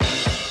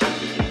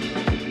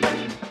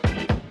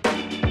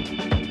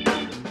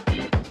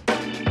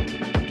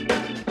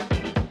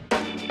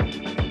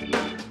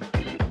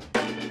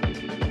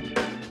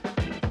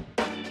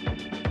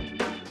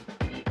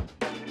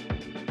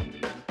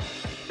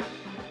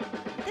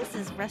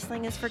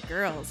Wrestling is for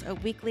Girls, a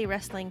weekly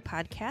wrestling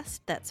podcast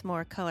that's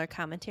more color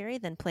commentary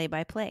than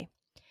play-by-play.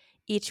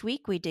 Each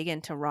week, we dig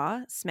into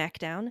Raw,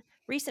 SmackDown,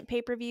 recent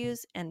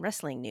pay-per-views, and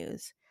wrestling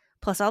news,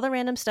 plus all the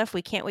random stuff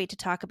we can't wait to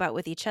talk about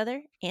with each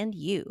other and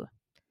you.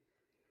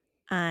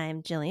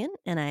 I'm Jillian,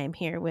 and I am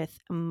here with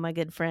my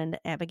good friend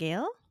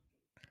Abigail,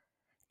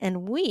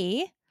 and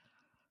we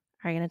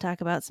are going to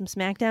talk about some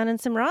SmackDown and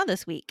some Raw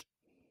this week.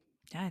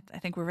 Yeah, I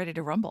think we're ready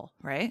to rumble,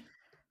 right?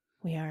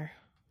 We are.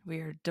 We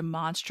are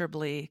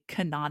demonstrably,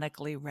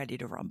 canonically ready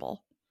to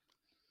rumble.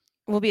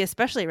 We'll be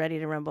especially ready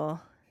to rumble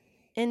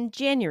in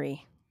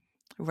January.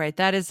 Right.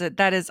 That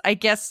is, I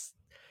guess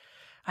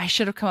I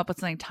should have come up with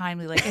something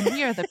timely like, and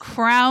we are the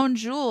crown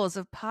jewels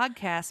of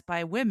podcasts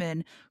by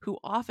women who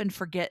often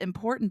forget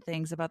important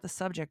things about the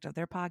subject of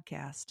their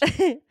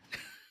podcast.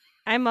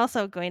 I'm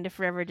also going to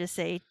forever just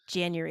say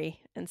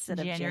January instead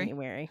of January.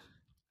 January.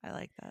 I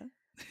like that.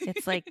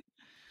 It's like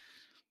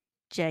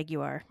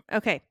Jaguar.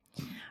 Okay.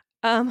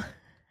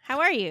 How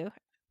are you?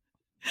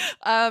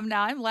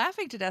 Now I'm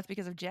laughing to death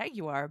because of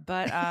Jaguar,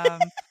 but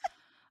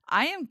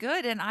I am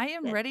good and I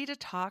am Good. ready to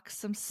talk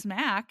some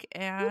smack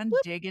and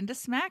Whoop, dig into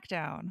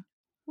SmackDown.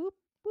 whoop,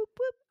 whoop,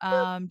 whoop,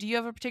 whoop. Do you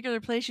have a particular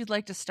place you'd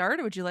like to start,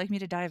 or would you like me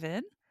to dive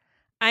in?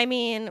 I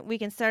mean, we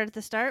can start at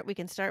the start. We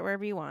can start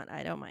wherever you want.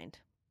 I don't mind.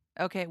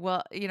 Okay,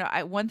 well,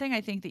 one thing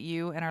I think that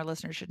you and our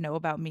listeners should know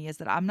about me is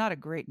that I'm not a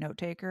great note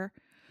taker.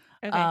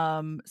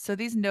 Okay. So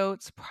these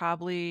notes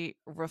probably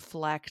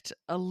reflect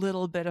a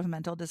little bit of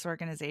mental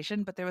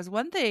disorganization, but there was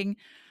one thing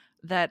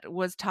that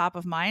was top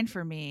of mind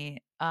for me.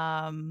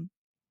 And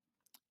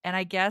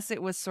I guess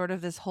it was sort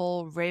of this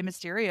whole Rey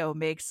Mysterio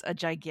makes a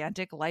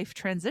gigantic life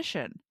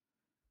transition.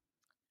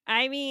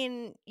 I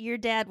mean, your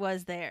dad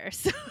was there.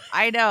 So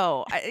I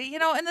know.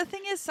 And the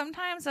thing is,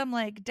 sometimes I'm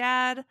like,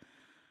 Dad,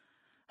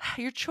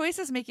 your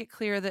choices make it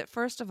clear that,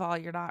 first of all,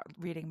 you're not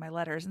reading my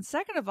letters. And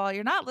second of all,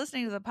 you're not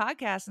listening to the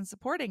podcast and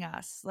supporting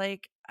us.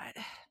 Like,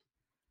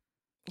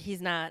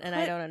 he's not, and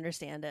I don't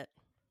understand it.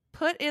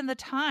 Put in the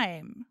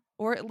time,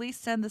 or at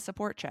least send the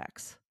support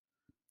checks.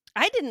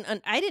 I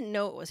didn't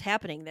know what was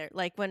happening there.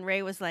 Like when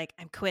Ray was like,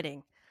 "I'm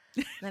quitting,"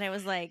 then I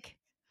was like,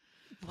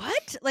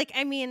 "What?" Like,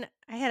 I mean,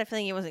 I had a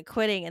feeling he wasn't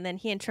quitting, and then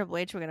he and Triple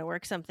H were going to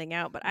work something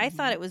out. But I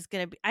thought it was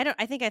going to be.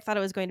 I think I thought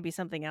it was going to be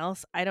something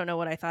else. I don't know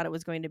what I thought it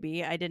was going to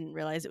be. I didn't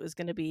realize it was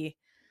going to be.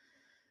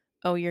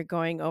 Oh, you're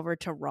going over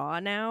to Raw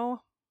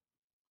now.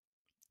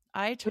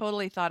 I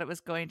totally thought it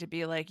was going to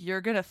be like,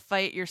 you're going to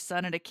fight your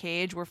son in a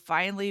cage. We're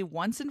finally,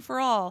 once and for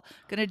all,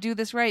 going to do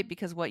this right,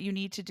 because what you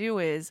need to do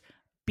is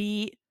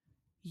beat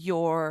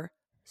your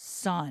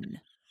son.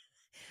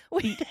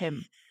 Beat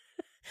him.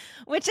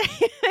 Which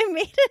I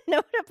made a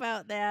note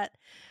about that.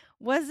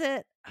 Was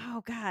it?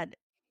 Oh God,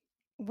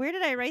 where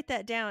did I write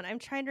that down? I'm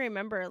trying to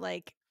remember.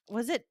 Like,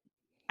 was it?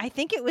 I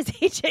think it was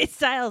AJ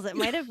Styles. It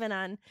might have been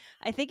on.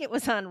 I think it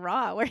was on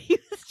Raw where he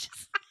was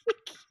just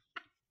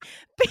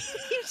like,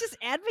 he was just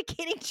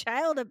advocating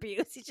child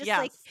abuse. He's just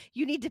like,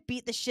 you need to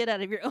beat the shit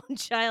out of your own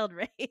child,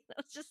 Ray. I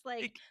was just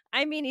like,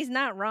 I mean, he's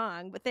not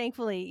wrong, but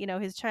thankfully,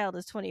 his child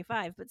is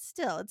 25. But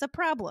still, it's a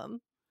problem.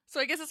 So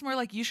I guess it's more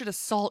like you should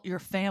assault your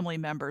family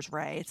members,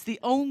 Ray. It's the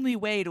only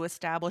way to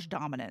establish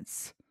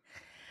dominance.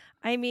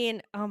 I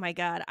mean, oh my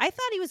God. I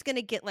thought he was going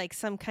to get like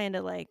some kind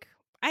of like,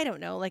 I don't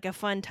know, like a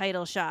fun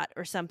title shot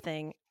or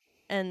something.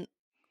 And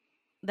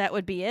that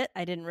would be it.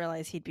 I didn't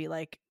realize he'd be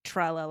like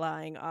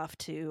tra-la-laing off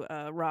to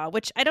Raw,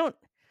 which I don't.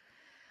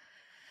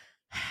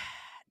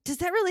 Does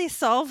that really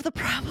solve the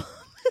problem?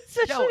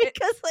 Especially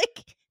because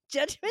like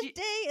Judgment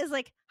Day is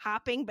like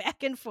hopping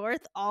back and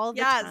forth all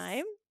the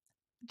time.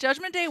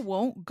 Judgment Day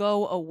won't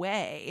go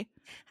away.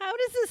 How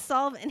does this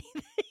solve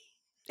anything?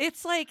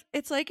 It's like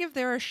if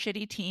there are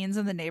shitty teens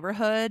in the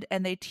neighborhood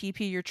and they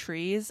TP your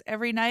trees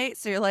every night.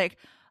 So you're like,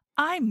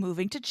 I'm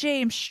moving to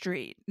James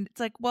Street. And it's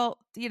like, well,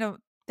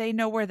 they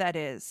know where that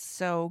is.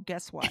 So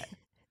guess what?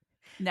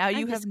 Now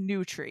you have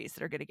new trees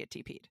that are going to get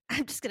TP'd.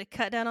 I'm just going to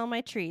cut down all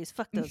my trees.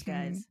 Fuck those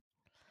guys.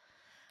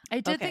 I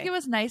did think it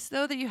was nice,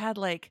 though, that you had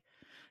like,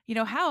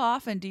 how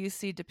often do you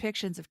see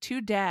depictions of two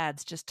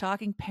dads just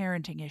talking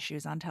parenting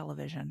issues on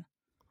television?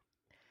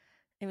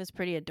 It was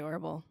pretty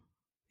adorable.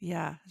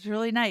 Yeah, it's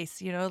really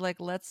nice. Like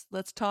let's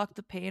talk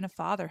the pain of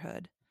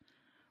fatherhood.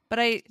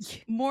 But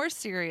more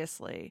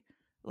seriously,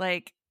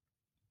 like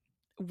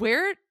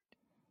where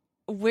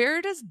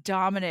does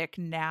Dominic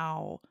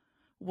now?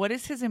 What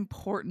is his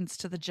importance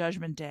to the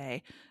Judgment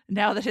Day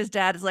now that his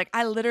dad is like,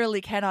 I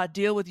literally cannot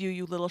deal with you,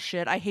 you little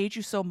shit. I hate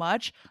you so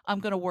much. I'm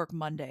going to work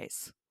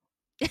Mondays.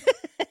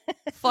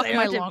 Fuck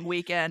my long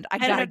weekend. I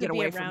got to get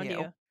away from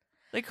you.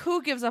 Like,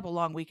 who gives up a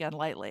long weekend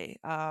lightly?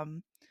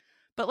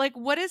 But like,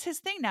 what is his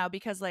thing now?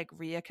 Because like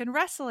Rhea can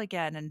wrestle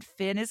again and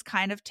Finn is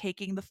kind of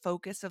taking the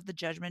focus of the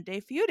Judgment Day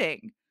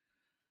feuding.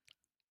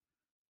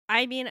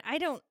 I mean, I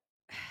don't.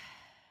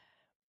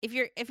 If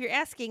you're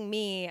asking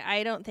me,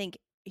 I don't think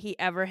he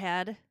ever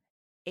had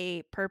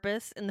a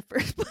purpose in the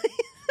first place.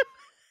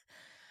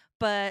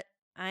 But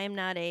I'm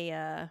not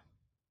a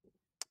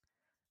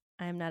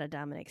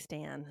Dominic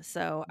stan,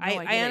 so No,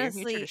 I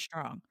honestly, your hatred is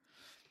strong.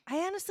 I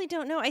honestly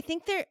don't know. I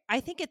think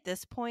at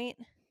this point,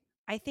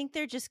 I think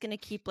they're just gonna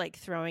keep like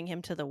throwing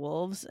him to the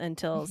wolves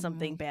until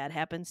something bad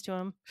happens to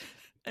him.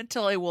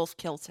 Until a wolf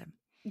kills him.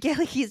 Yeah,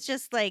 like he's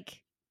just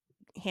like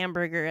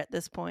hamburger at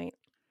this point.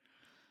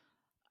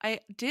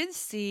 I did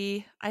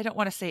see, I don't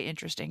want to say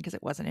interesting because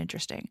it wasn't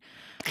interesting.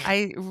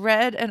 I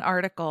read an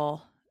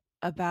article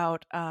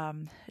about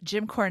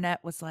Jim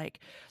Cornette was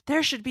like,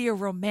 there should be a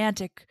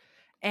romantic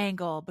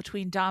angle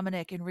between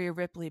Dominic and Rhea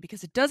Ripley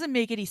because it doesn't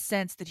make any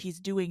sense that he's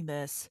doing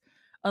this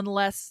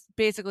unless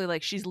basically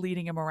like she's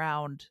leading him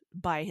around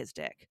by his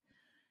dick.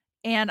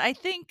 And I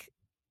think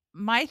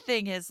my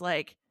thing is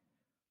like,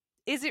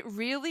 is it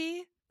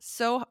really?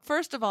 So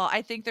first of all,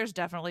 I think there's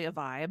definitely a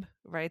vibe,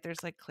 right?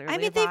 There's like clearly I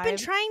mean, a they've been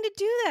vibe. trying to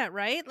do that,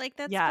 right? Like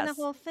that's been a Yes.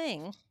 whole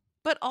thing.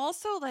 But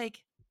also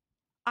like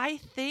I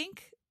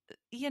think,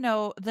 you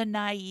know, the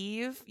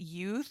naive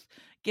youth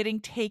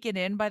getting taken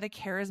in by the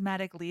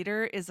charismatic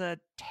leader is a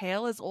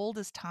tale as old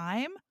as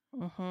time.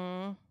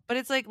 Mm-hmm. But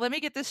it's like, let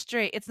me get this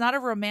straight. It's not a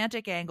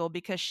romantic angle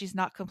because she's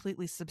not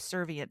completely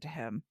subservient to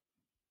him.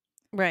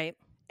 Right.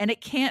 And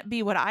it can't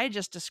be what I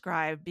just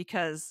described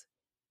because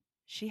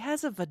she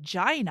has a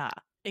vagina.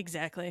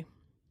 Exactly.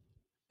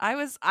 I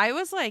was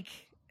like,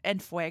 en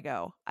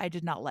fuego. I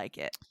did not like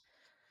it.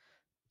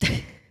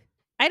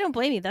 I don't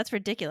blame you. That's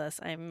ridiculous.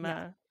 I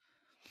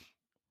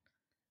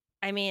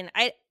mean,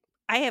 I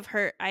have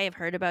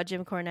heard about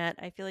Jim Cornette.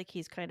 I feel like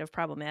he's kind of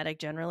problematic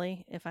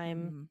generally, if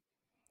I'm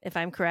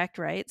correct,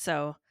 right?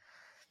 So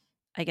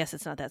I guess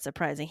it's not that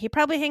surprising. He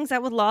probably hangs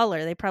out with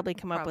Lawler. They probably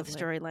come up with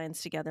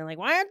storylines together, like,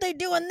 why aren't they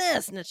doing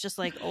this? And it's just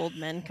like old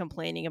men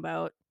complaining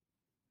about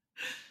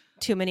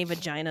too many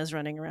vaginas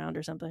running around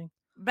or something.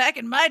 Back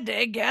in my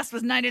day, gas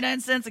was 99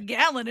 cents a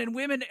gallon, and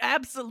women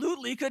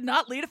absolutely could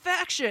not lead a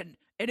faction.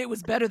 And it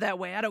was better that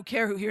way. I don't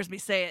care who hears me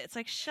say it. It's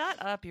like, shut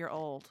up, you're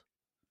old.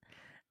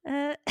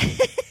 I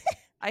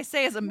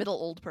say as a middle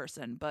old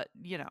person, but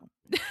you know.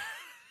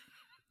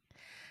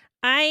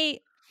 I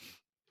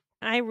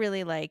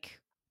really like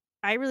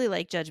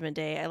Judgment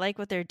Day. I like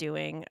what they're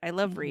doing. I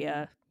love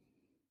Rhea.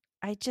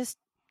 I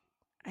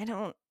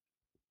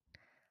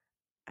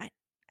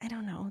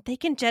don't know. They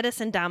can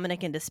jettison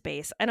Dominic into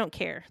space. I don't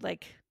care.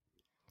 Like,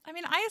 I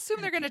mean, I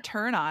assume they're going to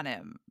turn on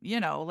him. You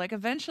know, like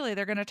eventually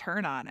they're going to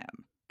turn on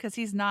him because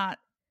he's not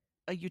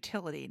a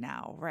utility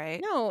now,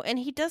 right? No, and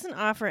he doesn't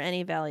offer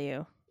any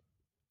value.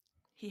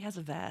 He has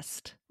a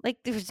vest. Like,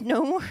 there's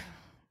no more.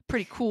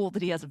 Pretty cool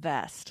that he has a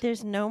vest.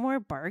 There's no more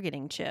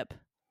bargaining chip.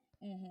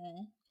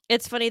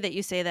 It's funny that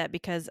you say that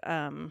because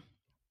I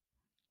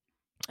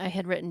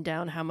had written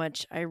down how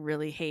much I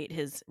really hate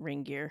his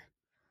ring gear.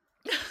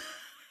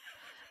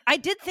 I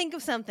did think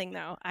of something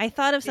though. I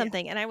thought of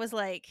something and I was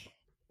like,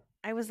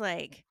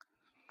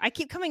 I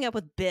keep coming up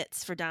with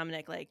bits for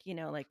Dominic, like, you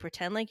know, like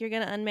pretend like you're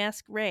going to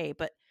unmask Ray.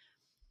 But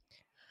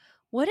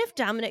what if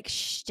Dominic's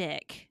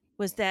shtick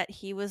was that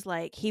he was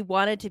like, he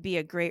wanted to be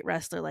a great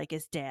wrestler like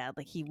his dad.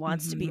 Like he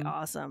wants to be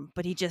awesome,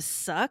 but he just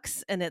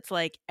sucks. And it's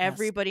like,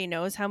 everybody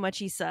knows how much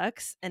he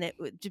sucks. And it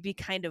would be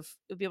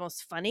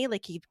almost funny.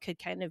 Like he could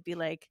kind of be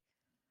like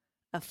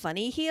a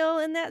funny heel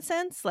in that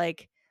sense.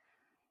 Like,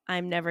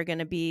 I'm never going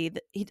to be,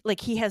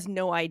 he has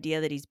no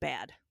idea that he's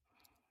bad.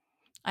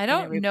 I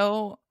don't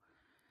know.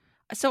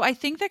 So I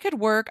think that could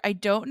work. I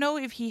don't know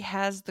if he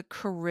has the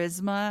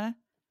charisma.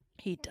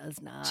 He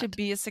does not. To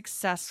be a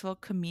successful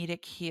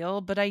comedic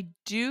heel, but I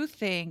do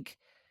think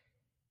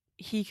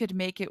he could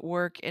make it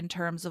work in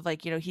terms of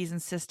like, you know, he's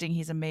insisting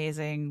he's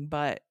amazing,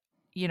 but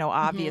you know,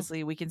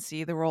 obviously we can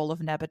see the role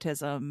of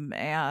nepotism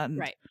and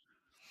right.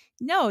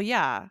 No,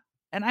 yeah.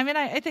 And I mean,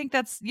 I think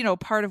that's, you know,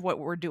 part of what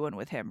we're doing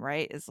with him,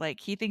 right? Is like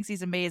he thinks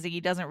he's amazing.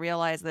 He doesn't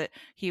realize that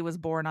he was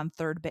born on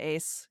third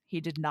base. He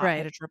did not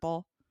hit a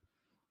triple.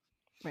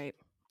 Right.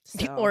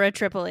 So. Or a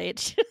Triple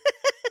H.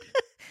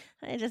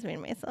 I just made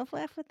myself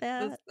laugh with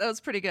that. That was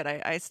pretty good.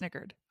 I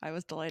snickered. I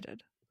was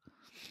delighted.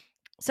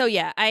 So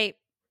yeah,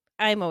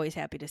 I'm always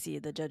happy to see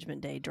the Judgment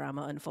Day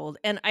drama unfold.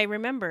 And I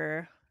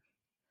remember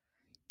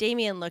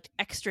Damian looked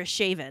extra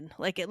shaven.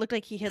 Like it looked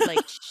like he had like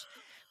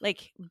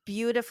like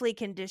beautifully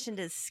conditioned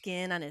his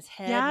skin on his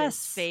head,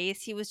 his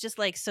face. He was just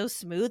like so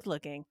smooth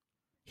looking.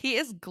 He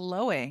is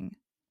glowing.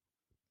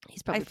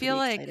 He's probably I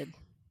feel excited. Like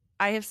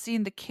I have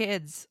seen the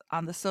kids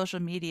on the social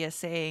media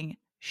saying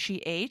she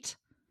ate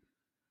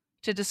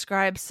to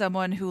describe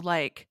someone who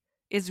like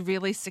is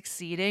really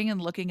succeeding and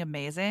looking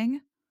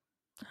amazing.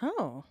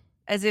 Oh.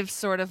 As if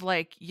sort of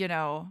like, you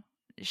know,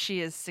 she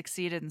has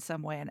succeeded in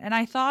some way. And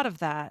I thought of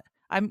that.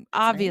 I'm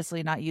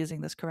obviously not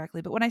using this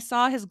correctly, but when I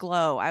saw his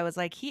glow, I was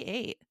like, he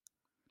ate.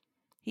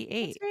 He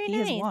ate. He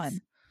has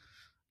won.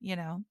 You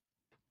know?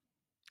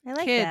 I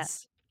like that.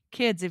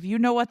 Kids, if you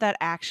know what that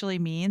actually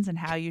means and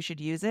how you should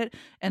use it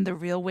and the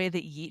real way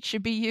that yeet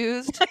should be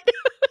used,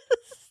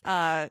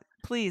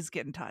 please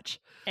get in touch.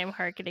 I'm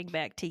hearkening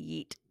back to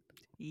yeet.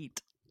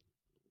 Yeet.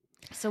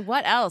 So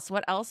what else?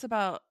 What else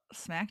about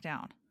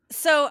SmackDown?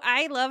 So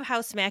I love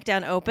how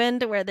SmackDown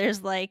opened where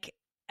there's like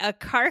a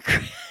car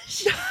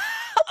crash.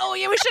 Oh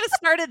yeah, we should have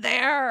started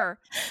there.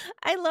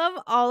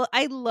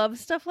 I love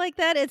stuff like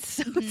that. It's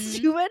so Mhm.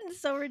 stupid and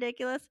so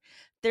ridiculous.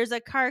 There's a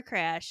car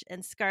crash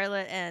and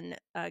Scarlett and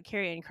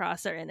Karrion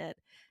Cross are in it.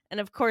 And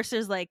of course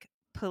there's like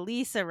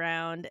police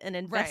around and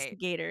Right.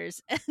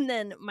 investigators. And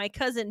then my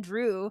cousin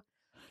Drew,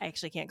 I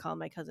actually can't call him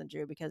my cousin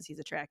Drew because he's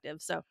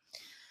attractive. So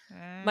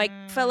my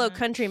fellow Uh,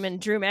 countryman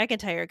Drew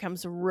McIntyre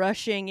comes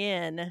rushing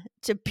in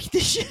to beat the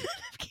shit out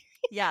of Karrion.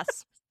 yes.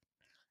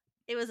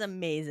 It was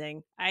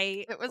amazing.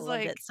 I It was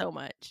loved it like so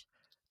much.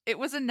 it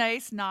was a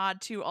nice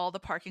nod to all the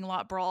parking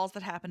lot brawls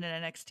that happened in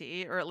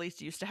NXT, or at least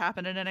used to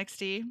happen in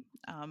NXT.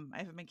 I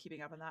haven't been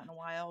keeping up on that in a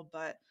while,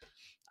 but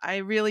I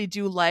really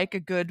do like a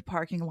good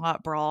parking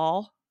lot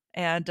brawl.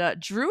 And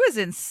Drew is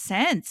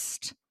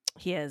incensed.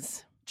 He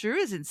is. Drew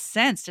is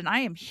incensed, and I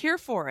am here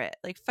for it.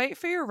 Like, fight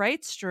for your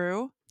rights,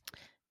 Drew.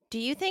 Do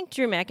you think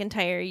Drew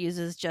McIntyre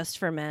uses Just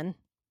for Men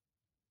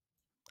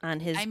on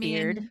his I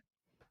beard? mean,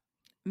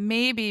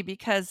 maybe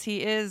because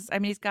he's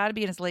got to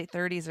be in his late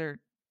 30s or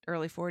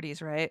early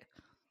 40s, right?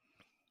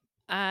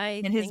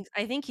 And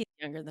I think he's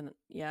younger than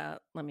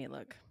let me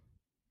look.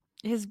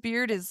 his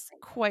beard is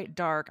quite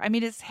dark. I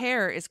mean, his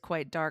hair is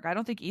quite dark. I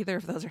don't think either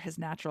of those are his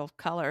natural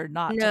color,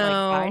 not to like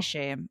guy No.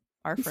 shame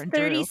our He's friend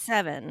Drew.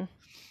 37.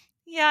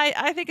 Yeah,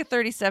 I think a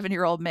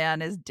 37-year-old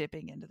man is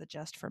dipping into the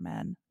Just for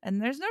Men.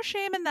 And there's no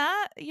shame in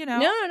that, you know?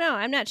 No,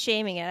 I'm not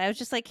shaming it. I was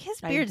just like, his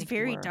I didn't beard's think you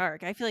very were.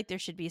 dark. I feel like there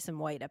should be some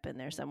white up in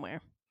there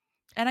somewhere.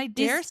 And I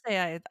dare These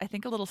say I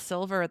think a little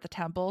silver at the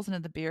temples and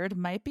in the beard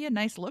might be a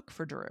nice look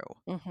for Drew.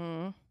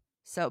 Mhm.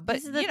 So, but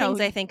These are the you know,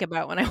 things I think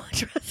about when I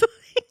watch wrestling.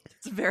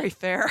 it's very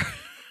fair.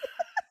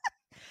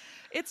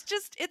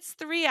 It's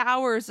 3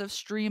 hours of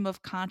stream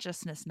of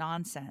consciousness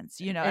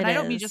nonsense, you know. And It I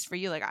don't mean is. just for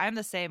you. Like, I'm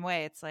the same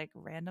way. It's like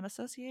random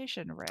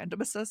association,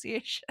 random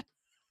association.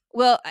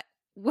 Well,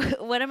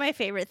 one of my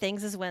favorite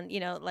things is when,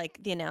 like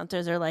the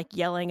announcers are like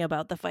yelling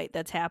about the fight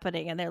that's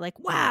happening and they're like,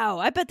 wow,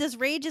 I bet this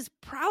rage is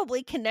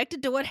probably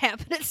connected to what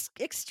happened at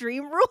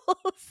Extreme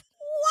Rules.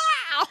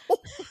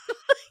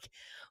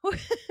 Wow.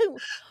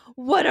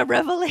 What a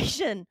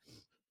revelation.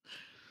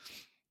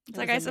 It's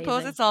It like, was I suppose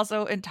amazing. it's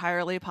also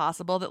entirely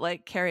possible that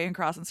like Karrion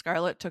Cross and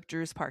Scarlett took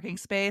Drew's parking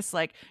space.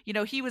 Like, you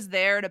know, he was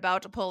there and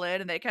about to pull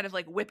in and they kind of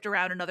like whipped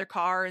around another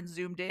car and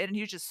zoomed in and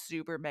he was just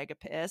super mega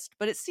pissed.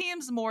 But it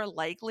seems more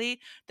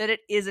likely that it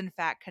is in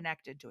fact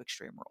connected to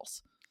Extreme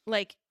Rules.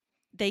 Like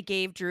they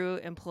gave Drew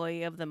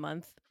Employee of the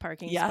Month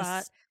parking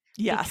spot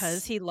Yes. because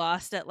Yes. he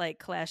lost at like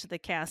Clash of the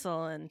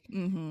Castle and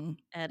Mm-hmm.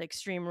 at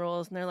Extreme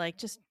Rules. And they're like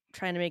just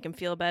trying to make him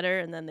feel better.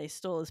 And then they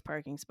stole his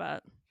parking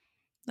spot.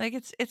 Like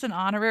it's an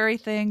honorary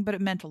thing, but it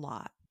meant a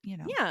lot, you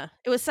know. Yeah,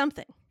 it was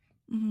something.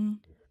 Mm-hmm.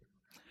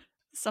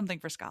 Something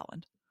for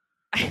Scotland.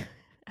 I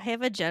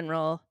have a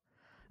general.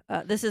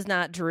 This is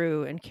not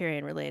Drew and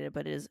Karrion related,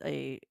 but it is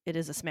a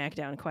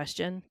SmackDown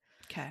question.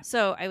 Okay.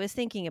 So I was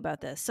thinking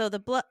about this. So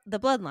the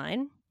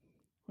bloodline,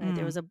 right?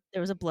 There was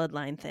a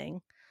bloodline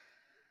thing.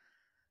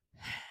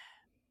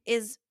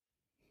 Is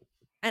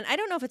and I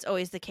don't know if it's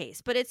always the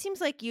case, but it seems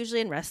like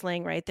usually in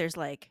wrestling, right? There's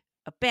like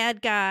a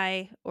bad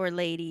guy or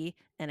lady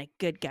and a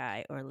good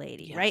guy or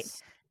lady, right?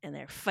 Yes. And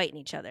they're fighting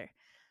each other.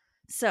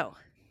 So,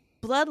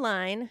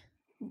 bloodline,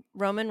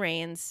 Roman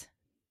Reigns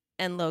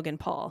and Logan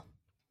Paul.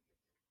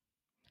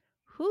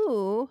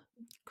 Who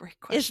Great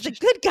is question. the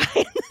good guy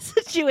in this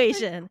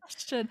situation?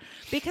 Question.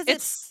 Because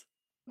It's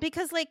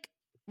because like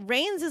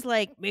Reigns is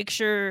like, make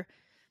sure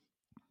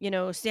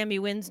Sammy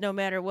wins no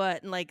matter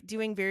what, and like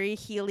doing very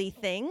heely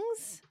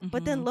things.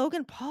 But then Mhm.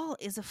 Logan Paul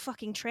is a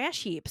fucking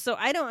trash heap. So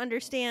I don't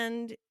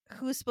understand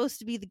who's supposed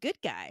to be the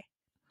good guy.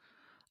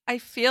 I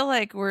feel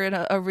like we're in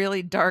a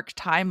really dark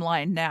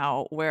timeline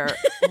now where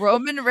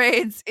Roman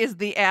Reigns is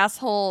the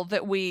asshole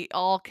that we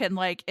all can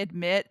like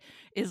admit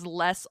is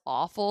less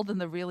awful than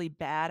the really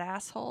bad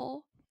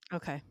asshole.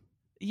 Okay.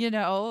 You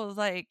know,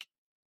 like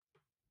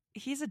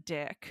he's a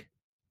dick.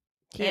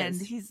 He And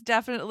is. he's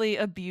definitely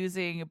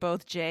abusing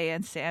both Jay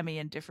and Sammy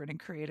in different and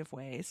creative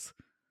ways.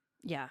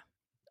 Yeah.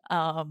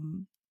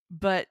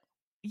 But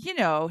you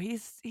know,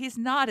 he's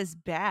not as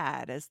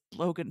bad as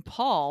Logan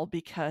Paul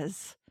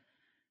because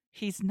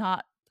he's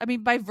not, I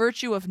mean, by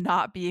virtue of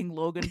not being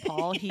Logan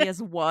Paul, he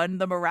has won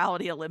the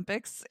morality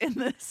Olympics in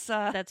this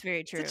That's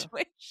very true.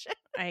 situation.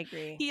 I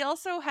agree. He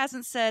also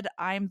hasn't said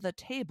I'm the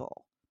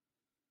table.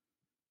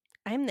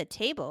 I'm the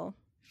table.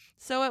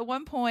 So at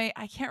one point,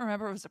 I can't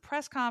remember if it was a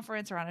press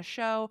conference or on a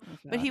show, Oh,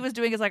 but he God. was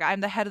doing is like, I'm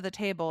the head of the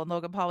table. And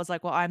Logan Paul was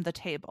like, well, I'm the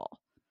table.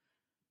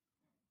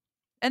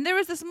 And there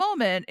was this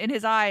moment in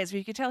his eyes where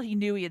you could tell he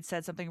knew he had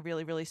said something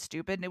really, really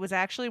stupid. And it was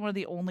actually one of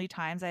the only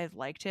times I have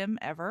liked him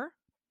ever.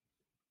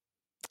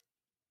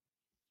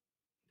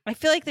 I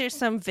feel like there's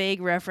some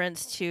vague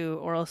reference to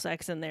oral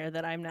sex in there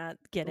that I'm not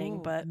getting,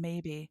 Ooh, but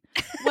maybe.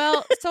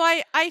 Well, so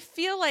I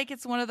feel like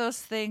it's one of those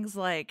things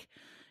like,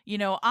 you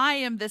know, I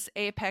am this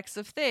apex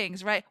of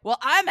things, right? Well,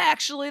 I'm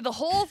actually the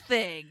whole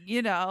thing,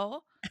 you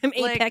know? I'm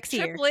Like, apex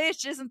here. Triple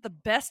H isn't the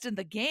best in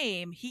the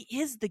game. He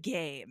is the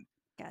game.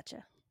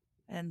 Gotcha.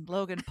 And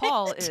Logan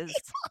Paul is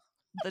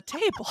the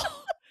table.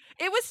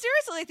 It was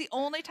seriously like the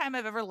only time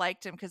I've ever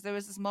liked him because there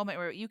was this moment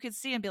where you could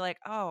see him be like,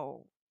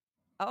 oh,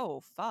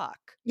 oh, fuck.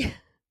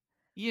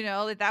 You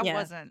know, like, that Yeah.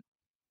 wasn't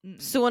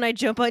mm-mm. So when I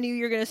jump on you,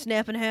 you're gonna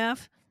snap in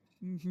half?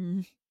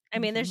 Mhm. I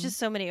mean, there's Mhm. just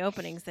so many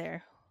openings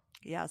there.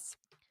 Yes.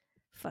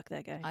 Fuck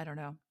that guy. I don't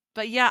know.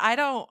 But yeah,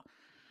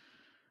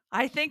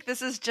 I think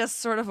this is just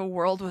sort of a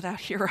world without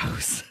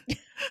heroes.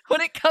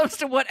 When it comes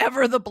to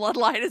whatever the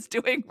bloodline is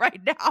doing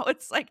right now,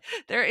 it's like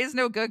there is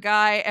no good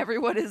guy.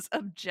 Everyone is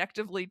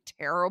objectively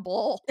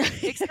terrible.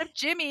 Except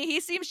Jimmy, he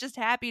seems just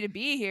happy to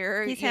be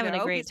here, He's you having a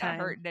know, great he's not time.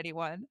 hurting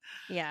anyone.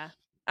 Yeah.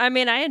 I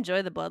mean, I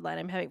enjoy the bloodline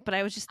I'm having, but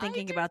I was just I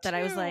thinking do about that. too.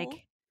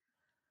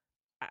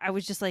 I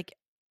was just like,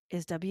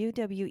 is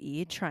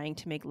WWE trying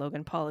to make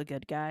Logan Paul a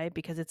good guy?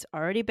 Because it's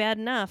already bad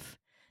enough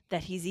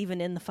that he's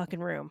even in the fucking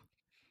room.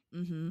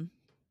 Mhm.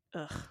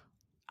 Ugh.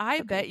 I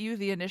Okay. bet you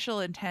the initial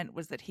intent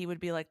was that he would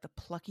be like the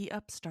plucky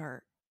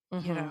upstart, you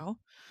Mm-hmm. know?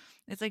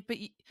 It's like, but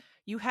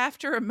you have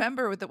to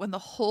remember that when the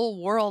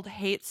whole world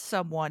hates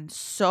someone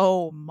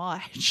so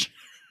much,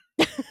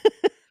 you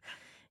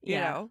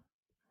Yeah. know?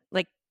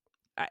 Like,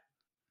 I,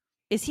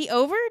 is he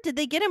over? Did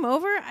they get him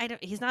over? I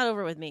don't. He's not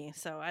over with me,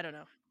 so I don't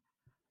know.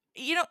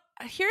 You know,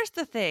 here's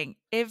the thing.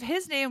 If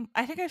his name,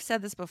 I think I've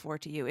said this before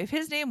to you, if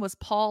his name was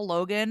Paul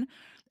Logan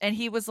and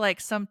he was like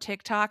some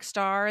TikTok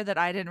star that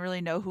I didn't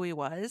really know who he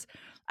was,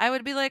 I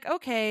would be like,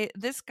 okay,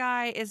 this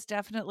guy is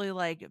definitely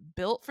like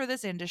built for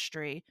this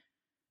industry.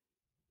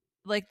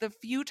 Like the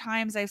few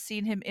times I've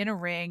seen him in a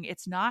ring,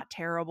 it's not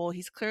terrible.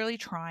 He's clearly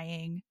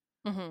trying.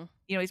 Mm-hmm.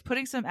 You know, he's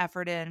putting some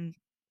effort in.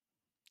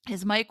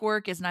 His mic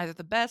work is neither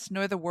the best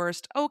nor the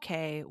worst.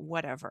 Okay,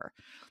 whatever.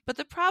 But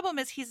the problem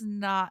is he's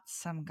not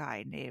some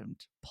guy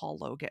named Paul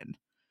Logan.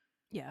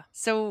 Yeah.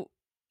 So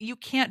you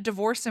can't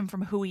divorce him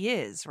from who he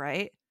is,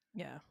 right?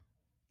 Yeah.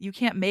 You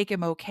can't make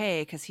him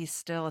okay because he's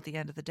still, at the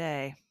end of the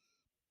day,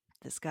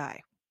 this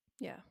guy.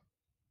 Yeah.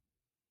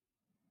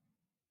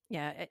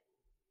 Yeah.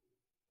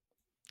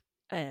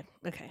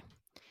 Okay.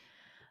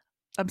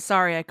 I'm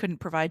sorry I couldn't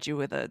provide you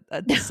with a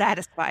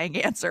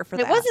satisfying answer for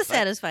It was that, a but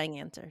satisfying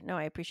answer. No,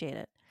 I appreciate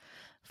it.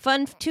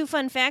 Two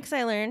fun facts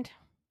I learned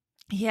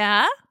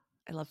yeah,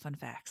 I love fun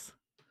facts.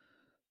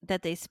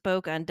 that they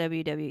spoke on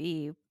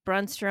WWE.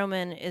 Braun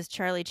Strowman is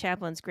Charlie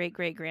Chaplin's great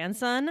great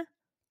grandson.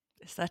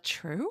 Is that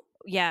true?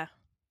 Yeah,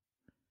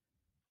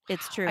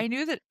 it's Wow. true. I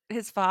knew that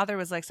his father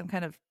was like some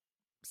kind of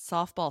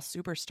softball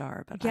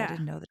superstar, but I Yeah.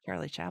 didn't know the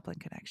Charlie Chaplin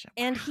connection.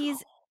 And Wow.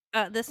 he's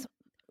this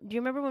do you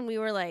remember when we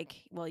were like,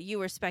 well, you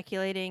were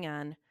speculating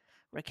on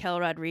Raquel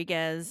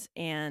Rodriguez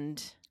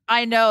and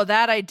I know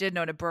that I did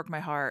know, and it broke my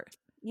heart.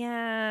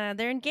 yeah,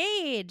 they're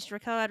engaged,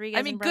 Raquel I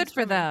Rodriguez mean, and Braun good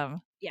for Strowman.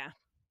 them. Yeah.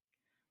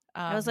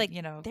 I was like,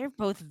 You know, they're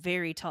both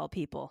very tall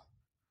people.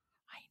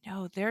 I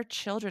know their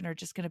children are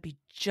just going to be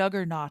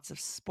juggernauts of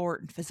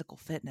sport and physical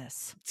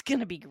fitness, It's going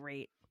to be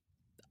great.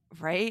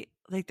 right?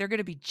 Like they're going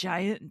to be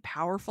giant and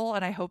powerful,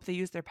 and I hope they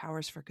use their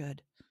powers for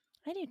good.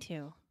 I do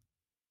too.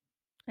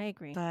 I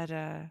agree. But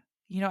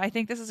you know, I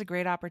think this is a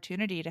great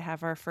opportunity to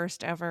have our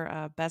first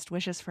ever best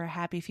wishes for a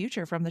happy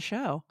future from the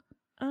show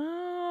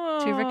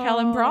to Raquel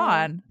and Oh,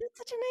 Braun, that's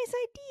such a nice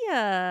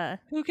idea.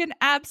 who can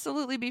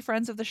absolutely be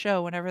friends of the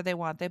show whenever they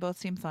want. They both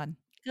seem fun.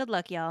 Good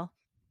luck, y'all.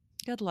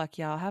 Good luck,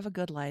 y'all. Have a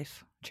good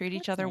life. Treat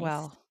each That's other nice.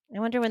 well, I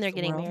wonder when 'cause they're the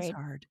getting world is married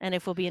hard. and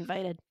if we'll be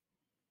invited.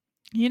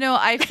 You know,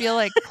 I feel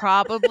like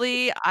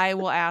probably I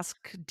will ask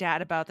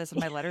dad about this in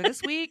my letter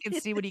this week and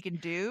see what he can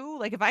do.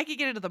 Like, if I could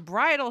get into the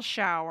bridal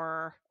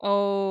shower,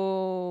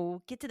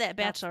 Oh, get to that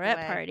that's the bachelorette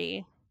way.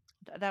 party.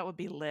 That would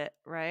be lit,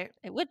 right?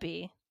 It would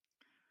be.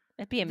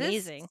 It'd be This,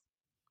 amazing.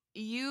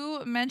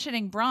 you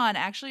mentioning Braun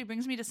actually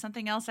brings me to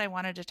something else I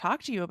wanted to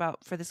talk to you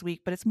about for this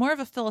week, but it's more of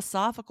a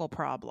philosophical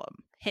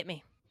problem. Hit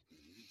me.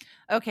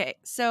 Okay,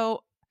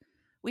 so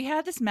we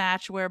had this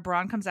match where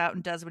Braun comes out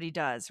and does what he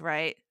does,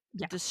 right?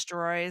 Yeah.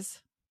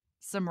 Destroys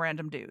some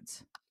random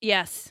dudes.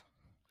 Yes.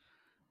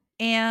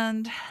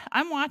 And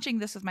I'm watching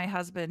this with my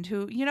husband,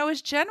 who, you know,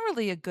 is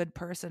generally a good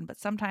person, but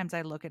sometimes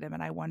I look at him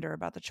and I wonder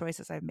about the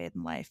choices I've made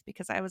in life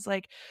because I was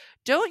like,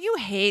 don't you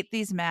hate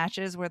these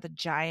matches where the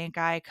giant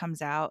guy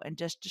comes out and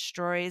just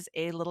destroys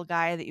a little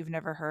guy that you've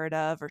never heard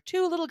of, or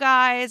two little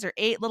guys, or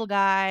eight little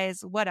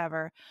guys,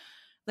 whatever?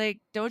 Like,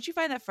 don't you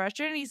find that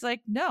frustrating? He's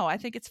like, no, I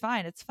think it's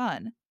fine. It's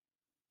fun.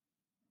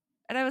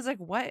 And I was like,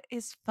 "What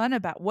is fun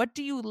about? What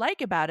do you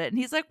like about it?" And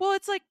he's like, "Well,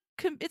 it's like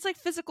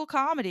physical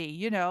comedy,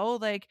 you know?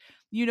 Like,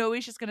 you know,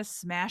 he's just going to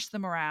smash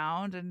them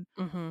around." And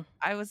Mm-hmm.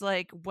 I was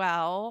like,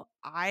 "Well,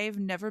 I've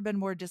never been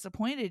more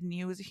disappointed in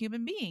you as a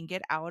human being.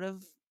 Get out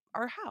of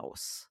our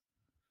house."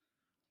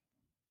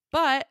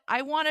 But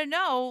I want to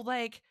know,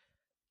 like,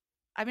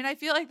 I mean, I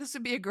feel like this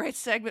would be a great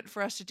segment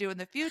for us to do in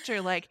the future.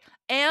 Like,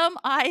 am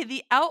I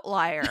the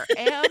outlier?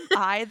 Am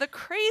I the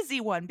crazy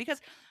one? Because,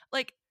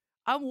 like,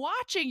 I'm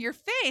watching your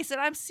face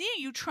and I'm seeing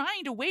you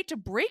trying to wait to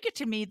break it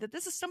to me that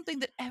this is something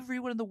that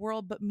everyone in the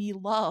world but me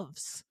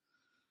loves.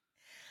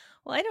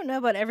 Well, I don't know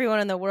about everyone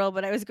in the world,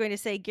 but I was going to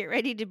say, get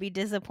ready to be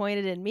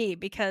disappointed in me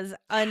because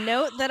a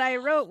note that I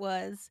wrote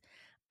was,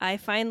 I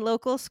find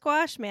local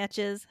squash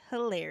matches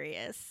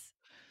hilarious.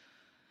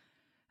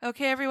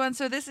 Okay, everyone.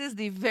 So this is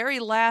the very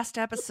last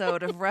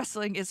episode of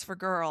Wrestling is for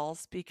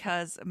Girls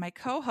because my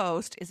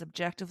co-host is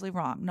objectively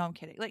wrong. No, I'm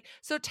kidding.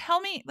 So tell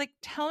me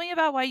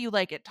about why you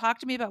like it. Talk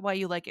to me about why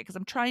you like it because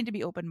I'm trying to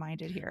be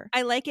open-minded here.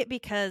 I like it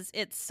because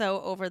it's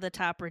so over the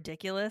top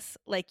ridiculous.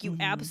 Like, you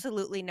Mhm.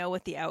 absolutely know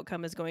what the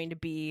outcome is going to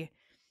be.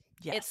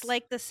 It's Yes.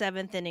 like the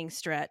 7th inning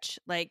stretch.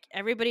 Like,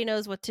 everybody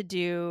knows what to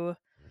do.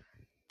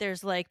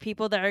 There's like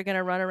people that are going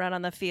to run around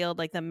on the field,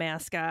 like the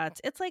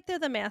mascots. It's like they're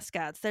the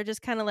mascots. They're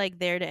just kind of like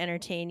there to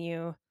entertain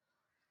you.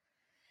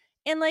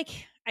 And like,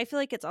 I feel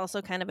like it's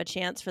also kind of a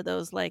chance for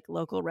those like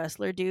local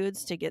wrestler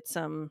dudes to get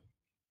some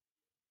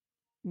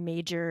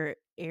major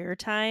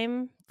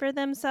airtime for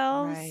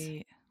themselves.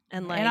 Right.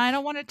 And And I like,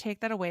 don't want to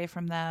take that away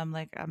from them.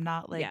 Like I'm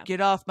not like yeah.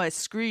 get off my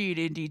screen,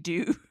 indie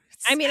dudes.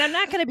 I mean, I'm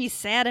not going to be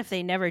sad if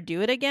they never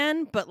do it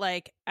again, but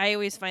like, I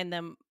always find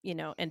them,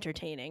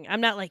 entertaining.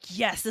 I'm not like,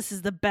 yes, this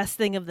is the best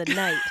thing of the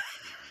night.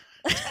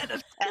 10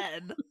 of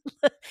 10.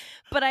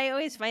 But I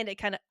always find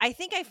it I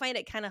think I find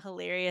it kind of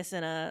hilarious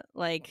in a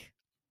like,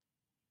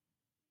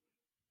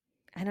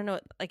 I don't know,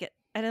 like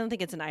I don't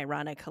think it's an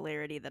ironic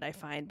hilarity that I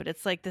find, but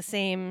it's like the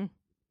same.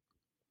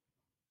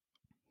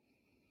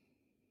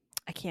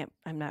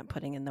 I'm not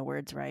putting in the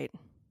words right.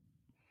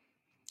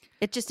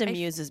 It just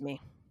amuses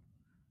me.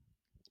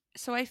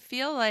 So I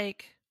feel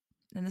like,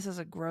 and this is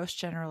a gross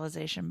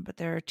generalization, but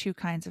there are two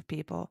kinds of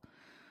people.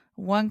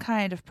 One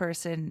kind of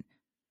person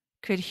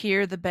could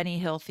hear the Benny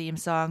Hill theme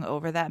song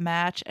over that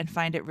match and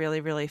find it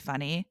really, really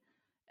funny.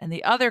 And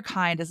the other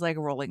kind is like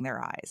rolling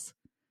their eyes.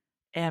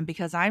 And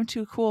because I'm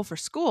too cool for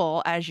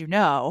school, as you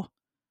know,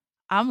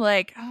 I'm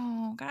like,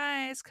 oh,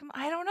 guys, come on.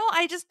 I don't know.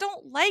 I just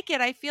don't like it.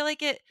 I feel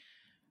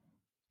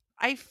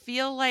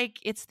like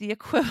it's the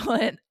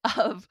equivalent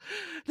of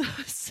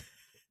those.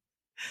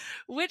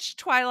 Which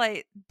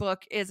Twilight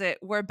book is it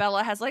where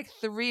Bella has like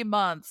 3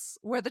 months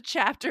where the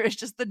chapter is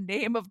just the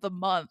name of the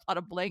month on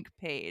a blank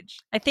page?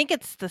 I think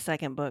it's the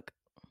second book.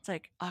 It's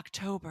like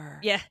October.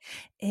 Yeah.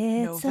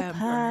 It's November,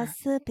 a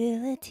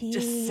possibility.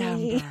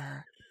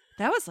 December.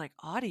 That was like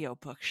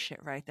audiobook shit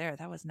right there.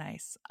 That was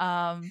nice.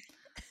 And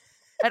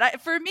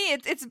for me,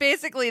 it's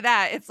basically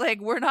that. It's like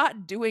we're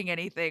not doing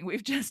anything.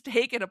 We've just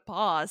taken a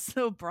pause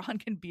so Braun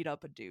can beat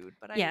up a dude.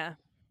 But yeah.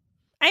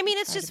 I mean,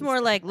 it's try to just be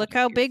more like, look sympathetic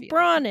how to your big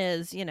Braun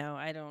feelings. is.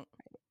 I don't.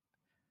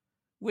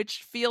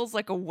 Which feels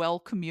like a well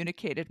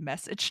communicated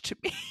message to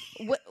me.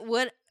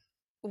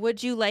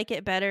 Would you like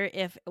it better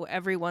if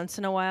every once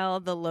in a while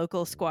the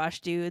local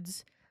squash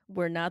dudes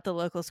were not the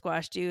local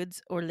squash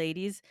dudes or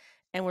ladies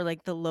and were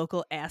like the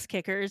local ass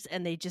kickers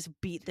and they just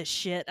beat the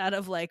shit out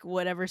of like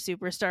whatever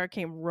superstar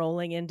came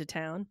rolling into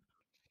town? I mean,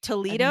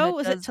 Toledo? that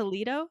Was it does.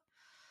 Toledo?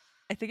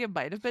 I think it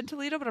might have been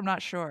Toledo, but I'm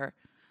not sure.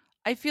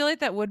 I feel like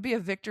that would be a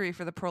victory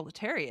for the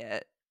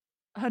proletariat,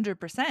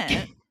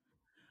 100%.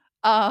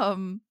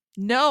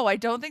 No, I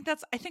don't think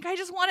I think I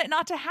just want it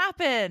not to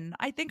happen.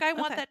 I think I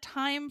want Okay. that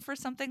time for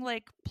something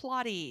like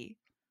plotty.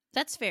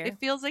 That's fair. It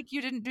feels like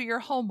you didn't do your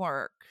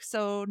homework.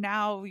 So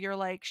now you're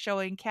like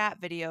showing cat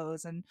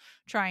videos and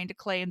trying to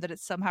claim that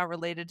it's somehow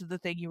related to the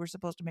thing you were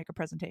supposed to make a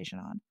presentation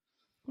on.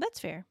 That's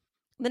fair.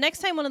 The next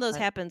time one of those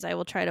But happens, I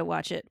will try to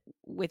watch it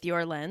with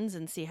your lens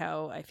and see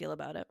how I feel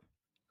about it.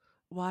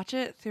 watch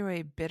it through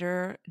a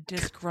bitter,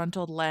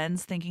 disgruntled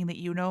lens, thinking that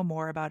you know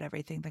more about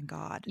everything than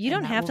God. You and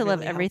don't that have will to love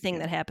really help everything you.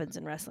 that happens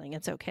in wrestling.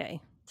 It's okay.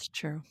 It's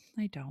true.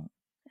 I don't.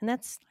 And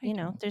that's, I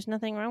don't. there's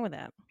nothing wrong with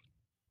that.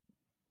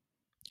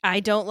 I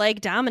don't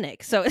like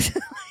Dominic, so it's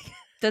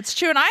That's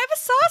true. And I have a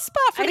soft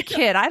spot for the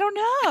kid. I don't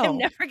know. I'm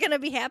never going to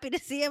be happy to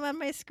see him on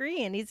my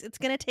screen. It's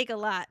going to take a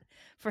lot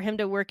for him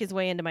to work his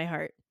way into my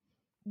heart.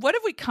 What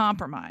if we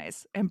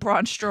compromise and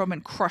Braun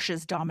Strowman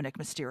crushes Dominic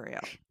Mysterio?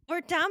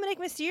 Or Dominic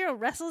Mysterio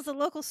wrestles the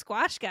local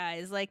squash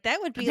guys. Like, that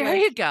would be There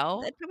you go.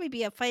 That'd probably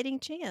be a fighting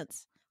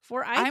chance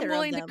for either of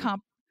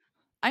them.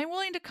 I'm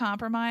willing to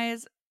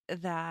compromise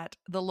that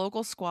the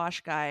local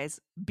squash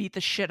guys beat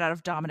the shit out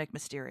of Dominic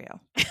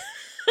Mysterio.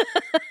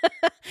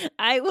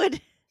 I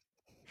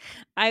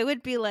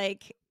would be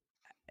like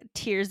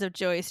tears of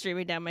joy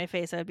streaming down my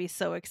face. I'd be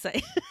so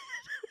excited.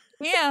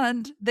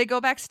 And they go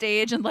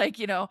backstage and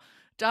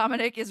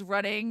Dominic is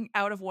running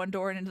out of one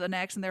door and into the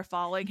next and they're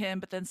following him,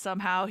 but then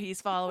somehow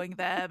he's following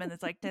them and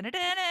it's like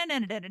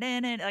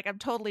like I'm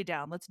totally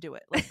down. Let's do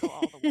it. Let's go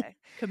all the way.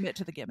 Commit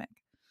to the gimmick.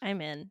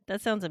 I'm in.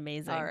 That sounds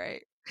amazing. All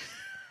right.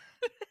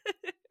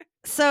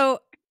 So,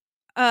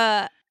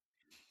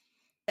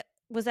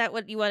 was that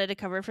what you wanted to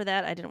cover for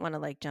that? I didn't want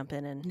to jump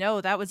in and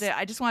No, that was it.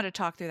 I just wanted to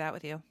talk through that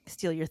with you.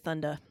 Steal your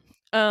thunder.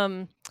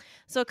 So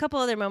a couple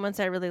other moments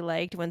I really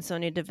liked when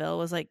Sonya Deville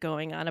was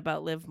going on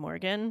about Liv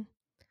Morgan.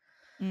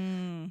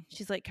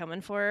 She's coming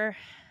for her.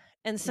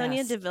 And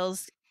Sonya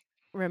Deville's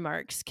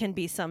remarks can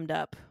be summed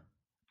up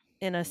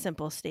in a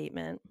simple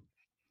statement.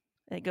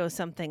 It goes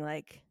something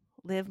like,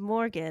 Liv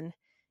Morgan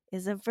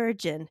is a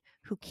virgin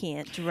who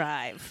can't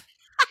drive.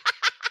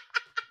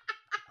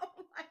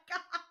 Oh my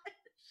gosh.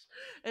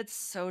 It's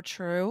so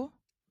true.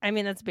 I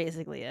mean, that's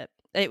basically it.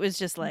 It was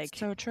just It's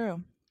so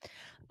true.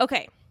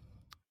 Okay.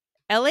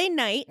 LA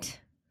Knight.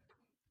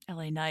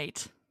 LA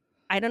Knight.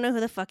 I don't know who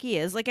the fuck he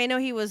is. Like, I know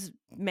he was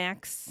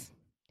Max.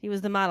 He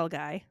was the model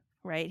guy,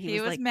 right? He He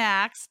was was like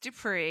Max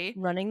Dupree.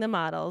 running the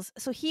models.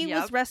 So he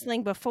was Yep.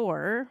 wrestling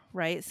before,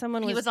 right?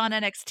 Someone He was was on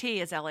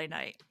NXT as LA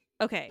Knight.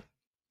 okay.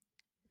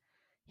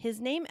 His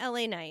name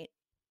LA Knight,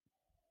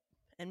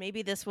 and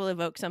maybe this will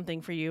evoke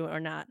something for you or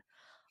not.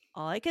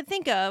 All I could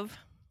think of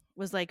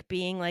was like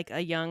being like a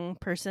young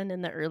person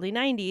in the early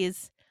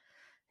 90s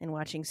and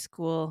watching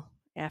TV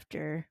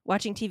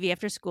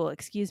after school,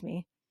 excuse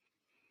me.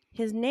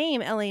 His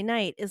name LA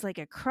Knight is like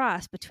a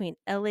cross between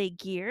LA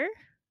Gear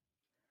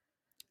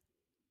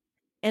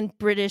and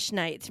British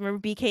Knights. Remember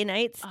BK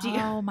Knights?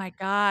 Oh my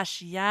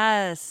gosh,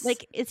 yes.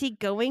 Like, is he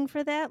going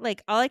for that?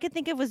 Like, all I could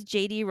think of was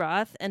JD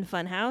Roth and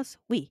Funhouse.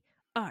 We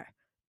are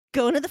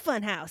going to the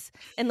Funhouse.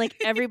 And like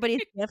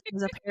everybody's gift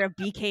was a pair of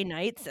BK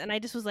Knights. And I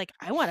just was like,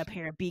 I want a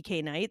pair of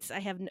BK Knights. I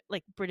have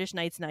like British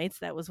Knights.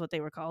 That was what they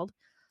were called.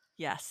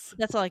 Yes.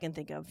 That's all I can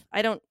think of.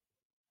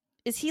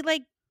 Is he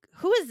like,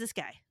 who is this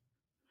guy?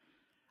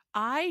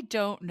 I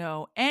don't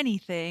know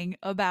anything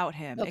about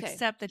him Okay.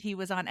 except that he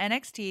was on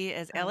NXT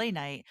as LA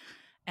Knight.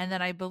 And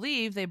then I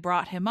believe they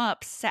brought him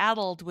up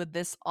saddled with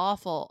this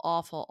awful,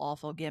 awful,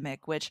 awful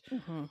gimmick, which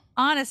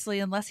honestly,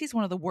 unless he's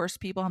one of the worst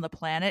people on the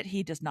planet,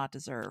 he does not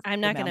deserve. I'm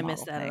not going to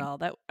miss that at all.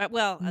 That I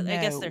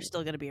guess they're No.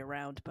 still going to be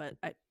around, but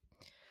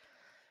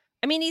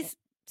I mean, he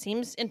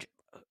seems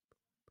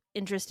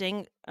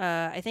interesting.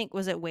 I think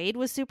was it Wade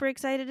was super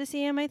excited to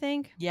see him. I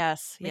think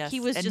yes, like yes, he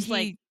was and just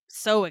like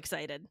so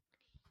excited.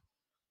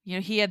 You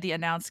know, he had the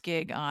announced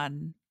gig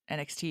on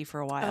NXT for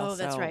a while. Oh,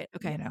 that's right.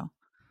 Okay, you know,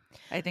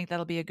 I think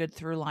that'll be a good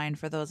through line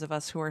for those of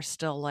us who are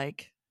still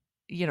like,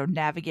 you know,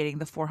 navigating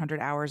the 400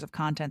 hours of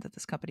content that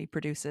this company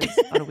produces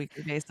on a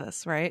weekly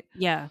basis, right?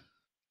 Yeah.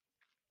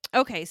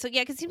 Okay, so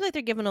yeah, because it seems like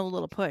they're giving a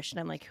little push, and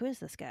I'm like, who is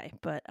this guy?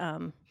 But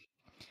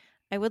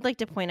I would like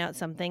to point out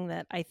something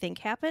that I think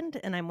happened,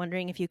 and I'm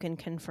wondering if you can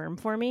confirm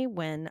for me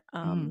when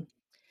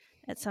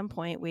at some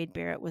point Wade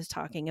Barrett was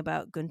talking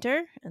about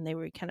Gunther, and they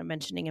were kind of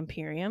mentioning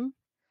Imperium,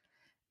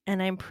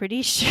 and I'm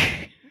pretty sure.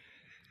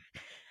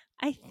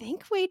 I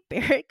think Wade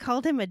Barrett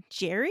called him a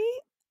Jerry,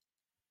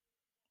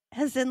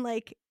 as in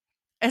like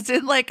a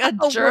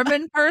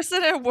German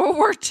person in World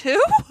War II.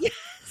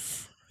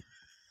 Yes.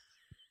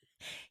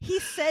 He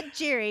said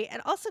Jerry,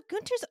 and also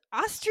Gunther's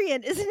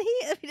Austrian, isn't he?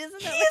 I mean,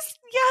 isn't that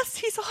yes,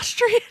 he's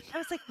Austrian. I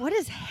was like, what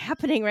is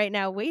happening right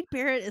now? Wade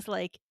Barrett is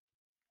like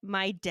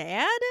my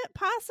dad,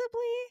 possibly.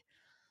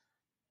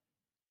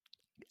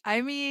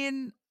 I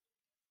mean,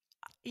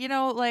 you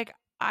know, like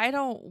I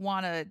don't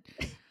want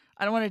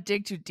to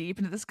dig too deep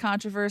into this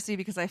controversy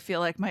because I feel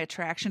like my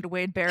attraction to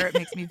Wade Barrett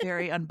makes me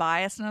very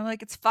unbiased, and I'm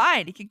like, it's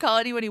fine. He can call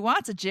anyone he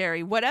wants a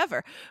Jerry,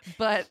 whatever.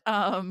 But it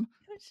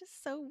was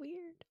just so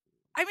weird.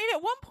 I mean,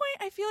 at one point,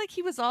 I feel like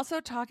he was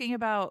also talking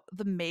about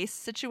the mace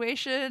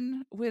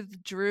situation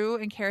with Drew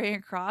and carrying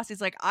a cross.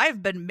 He's like,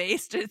 I've been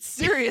maced. It's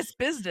serious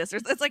business.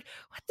 It's like,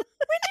 when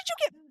did you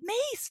get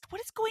maced? What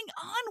is going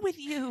on with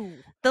you?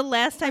 The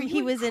last time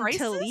he was in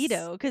crisis?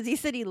 Toledo, because he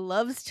said he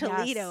loves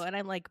Toledo. Yes. And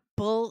I'm like,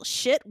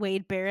 bullshit,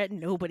 Wade Barrett.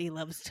 Nobody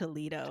loves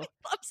Toledo. Nobody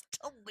loves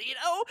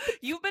Toledo?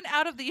 You've been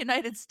out of the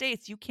United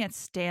States. You can't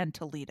stand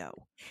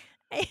Toledo.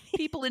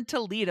 People in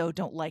Toledo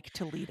don't like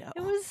Toledo.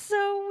 It was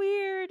so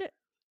weird.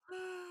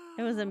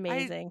 It was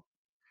amazing.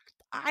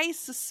 I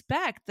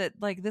suspect that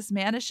like this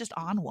man is just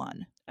on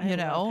one, you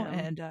know,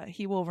 and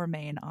he will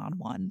remain on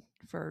one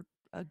for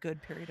a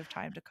good period of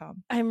time to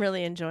come. I'm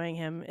really enjoying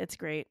him. It's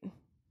great.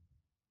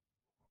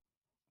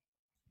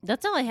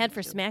 That's all I had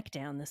for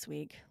SmackDown this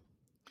week.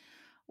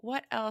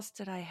 What else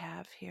did I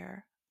have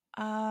here?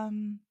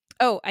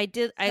 Oh, I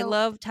did. I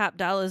love Top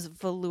Dolla's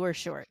velour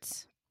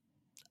shorts.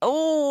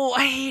 Oh,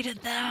 I hated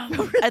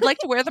them. I'd like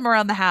to wear them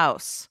around the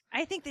house.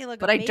 I think they look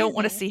but amazing. I don't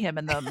want to see him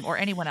in them or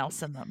anyone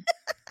else in them.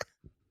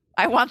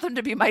 I want them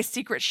to be my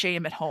secret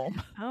shame at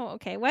home. Oh,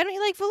 okay. Why don't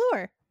you like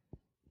velour?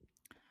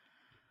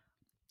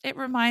 It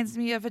reminds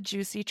me of a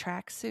juicy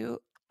tracksuit.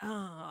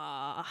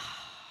 Oh.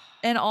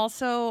 And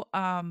also,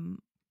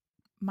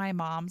 my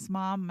mom's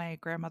mom, my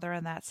grandmother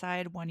on that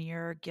side, one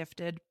year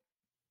gifted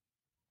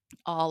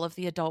all of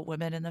the adult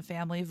women in the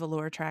family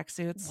velour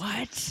tracksuits.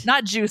 What?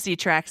 Not juicy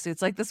tracksuits.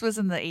 Like this was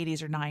in the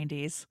 80s or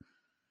 90s.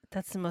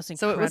 That's the most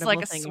incredible thing. So it was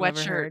like a thing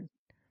sweatshirt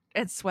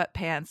and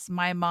sweatpants.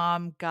 My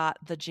mom got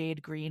the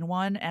jade green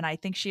one, and I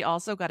think she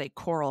also got a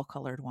coral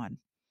colored one.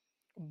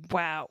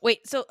 Wow.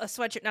 Wait, so a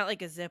sweatshirt, not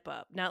like a zip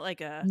up, not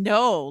like a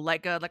No,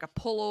 like a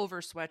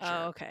pullover sweatshirt.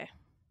 Oh, okay.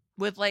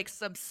 With like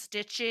some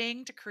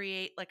stitching to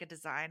create like a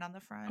design on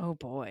the front. Oh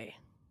boy.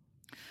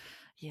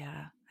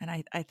 Yeah. And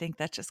I think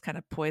that just kind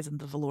of poisoned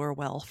the velour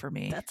well for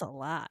me. That's a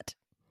lot.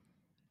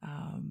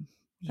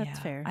 That's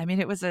fair. I mean,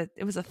 it was a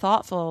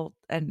forthful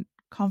and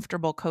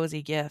comfortable,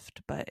 cozy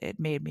gift, but it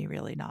made me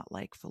really not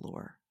like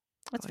velour.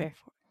 That's fair.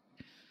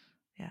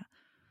 Yeah.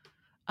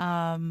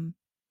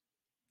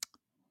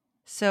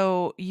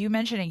 So you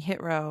mentioning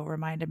Hit Row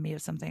reminded me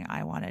of something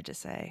I wanted to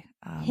say.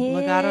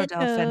 Legado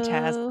del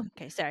Fantasma.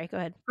 Okay, sorry. Go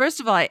ahead. First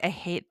of all, I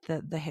hate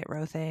the Hit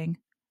Row thing.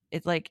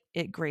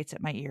 It grates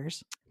at my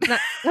ears.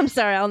 I'm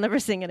sorry. I'll never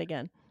sing it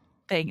again.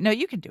 thing. No,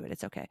 you can do it.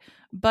 It's okay.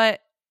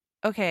 But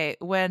okay,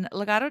 when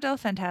Legado del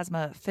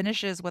Fantasma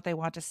finishes what they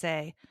want to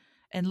say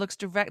and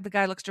the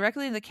guy looks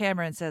directly in the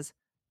camera and says,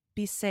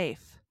 "Be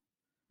safe."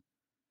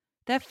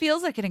 That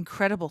feels like an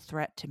incredible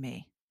threat to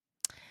me.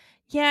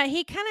 Yeah,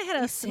 he kinda had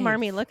a Be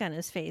smarmy safe. look on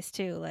his face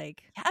too,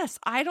 like, Yes,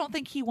 I don't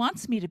think he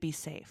wants me to be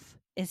safe.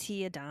 is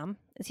he a dom?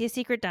 Is he a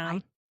secret I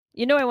dom?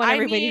 You know I want I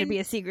everybody to mean, be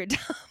a secret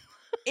dom.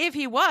 if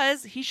he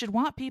was, he should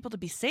want people to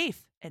be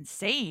safe and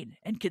sane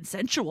and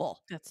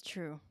consensual. That's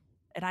true.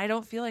 And I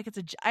don't feel like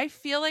I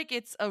feel like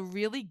it's a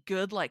really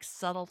good, like,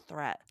 subtle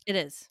threat. It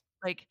is.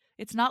 Like,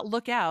 it's not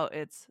look out,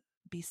 it's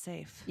be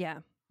safe.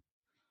 Yeah.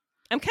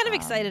 I'm kind of Um,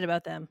 excited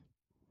about them.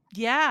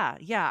 yeah,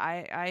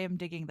 I am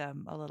digging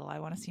them a little. I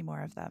wanna see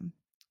more of them.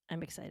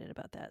 I'm excited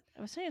about that.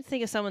 I was trying to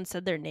think if someone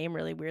said their name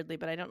really weirdly,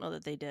 but I don't know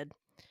that they did.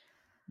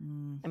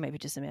 Mm. I might be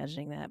just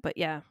imagining that. But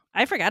yeah,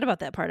 I forgot about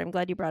that part. I'm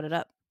glad you brought it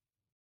up.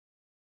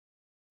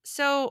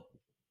 So,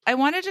 I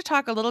wanted to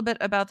talk a little bit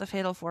about the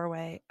Fatal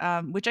 4-Way,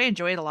 which I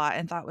enjoyed a lot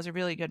and thought was a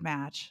really good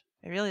match.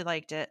 I really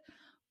liked it.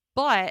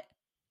 But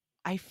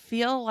I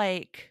feel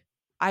like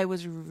I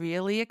was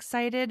really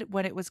excited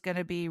when it was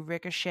gonna be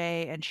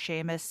Ricochet and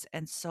Sheamus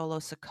and Solo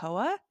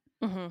Sikoa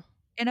Mhm.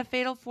 in a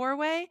Fatal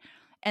 4-Way,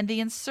 and the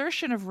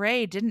insertion of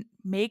Ray didn't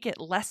make it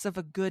less of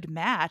a good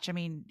match. I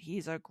mean,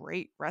 he's a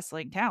great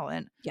wrestling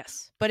talent,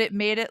 Yes. but it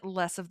made it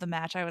less of the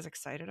match I was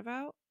excited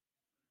about.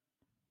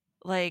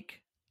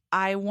 Like,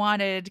 I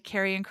wanted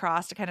Karrion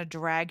Kross to kinda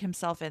drag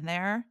himself in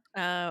there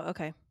Oh,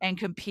 okay. and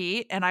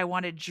compete, and I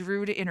wanted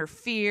Drew to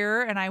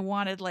interfere, and I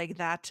wanted, like,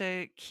 that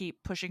to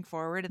keep pushing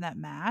forward in that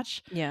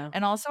match, Yeah.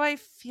 and also I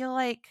feel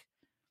like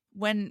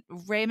when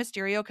Rey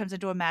Mysterio comes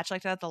into a match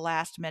like that at the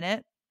last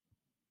minute,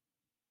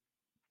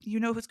 you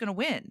know who's gonna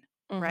win,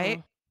 right?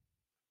 Mhm.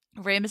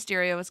 Rey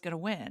Mysterio is gonna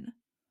win.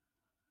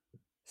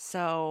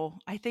 So,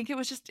 I think it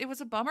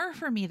was a bummer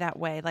for me that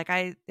way, like,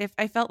 I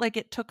felt like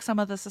it took some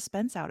of the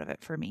suspense out of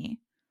it for me.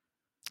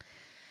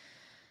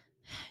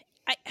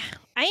 I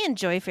I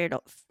enjoy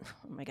fatal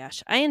oh my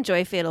gosh. I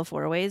enjoy fatal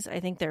four ways. I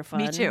think they're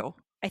Me fun. too.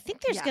 I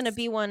think there's going to Yes.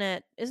 be one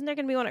at isn't there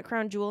going to be one at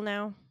Crown Jewel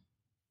now?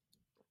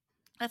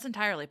 That's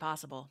entirely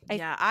possible. I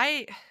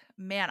Yeah,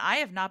 man, I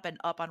have not been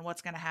up on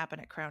what's gonna happen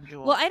at Crown Well,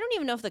 Jewel. I don't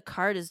even know if the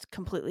card is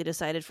completely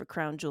decided for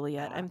Crown Jewel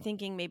yet. Yeah. I'm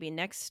thinking maybe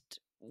next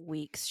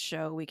week's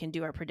show we can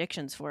do our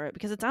predictions for it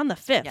because it's on the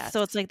 5th. Yes.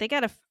 So it's like they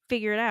got to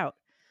figure it out.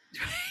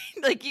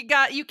 Like,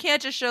 you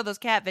can't just show those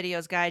cat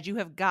videos, guys, you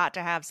have got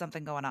to have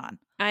something going on.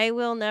 I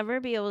will never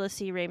be able to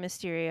see Rey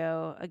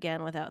Mysterio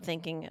again without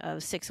thinking of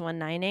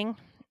 619ing.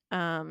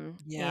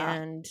 Yeah.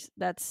 And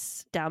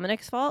that's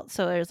Dominic's fault.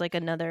 So there's like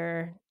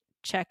another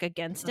check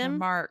against Another him.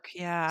 mark,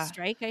 yeah.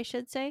 Strike, I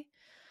should say.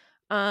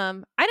 I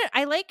don't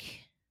I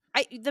like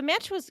I the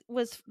match was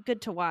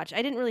good to watch.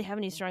 I didn't really have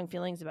any strong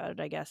feelings about it,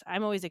 I guess.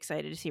 I'm always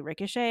excited to see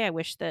Ricochet. I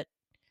wish that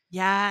he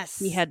Yes.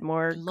 had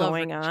more I love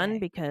going on Ricochet.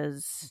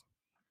 because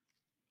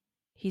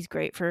he's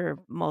great for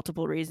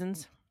multiple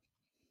reasons.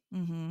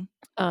 Mhm.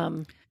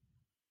 Um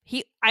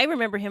I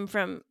remember him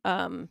from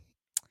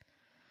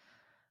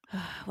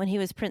when he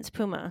was Prince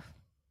Puma.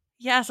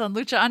 Yes, on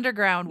Lucha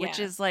Underground, which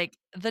Yeah. is, like,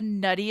 the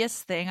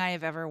nuttiest thing I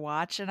have ever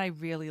watched, and I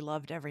really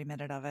loved every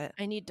minute of it.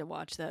 I need to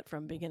watch that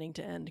from beginning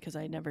to end because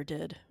I never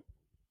did.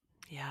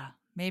 Yeah.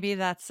 Maybe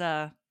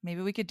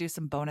maybe we could do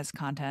some bonus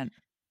content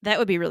That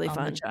would be really on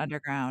fun. Lucha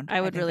Underground. I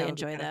I would think really that would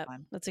be enjoy kinda that.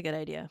 fun. That's a good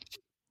idea.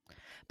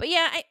 But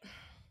yeah,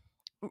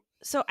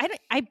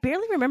 I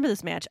barely remember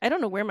this match. I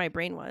don't know where my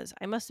brain was.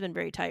 I must have been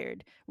very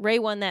tired. Ray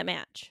won that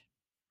match.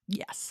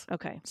 Yes.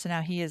 Okay. So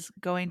now he is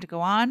going to go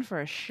on for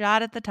a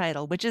shot at the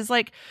title, which is,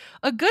 like,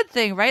 a good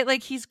thing, right?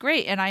 Like, he's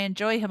great, and I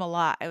enjoy him a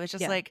lot. I was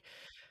just Yeah. like,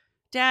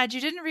 "Dad,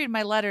 you didn't read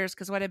my letters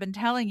because what I've been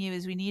telling you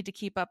is we need to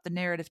keep up the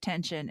narrative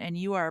tension, and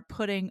you are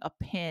putting a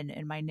pin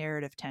in my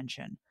narrative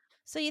tension."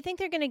 So you think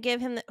they're going to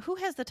give him who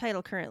has the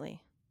title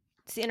currently?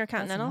 It's the That's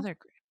Intercontinental. another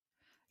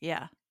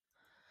yeah.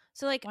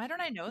 So like Why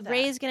don't I know that?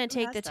 Ray's going to Who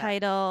take has the that?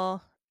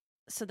 title,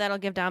 so that'll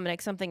give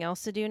Dominic something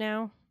else to do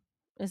now.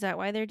 Is that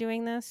why they're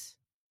doing this?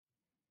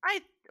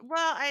 I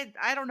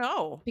I don't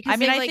know. I Because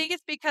mean, they've I like think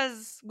it's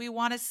because we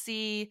wanna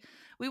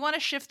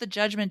shift the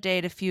Judgment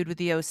Day to feud with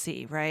the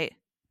OC, right?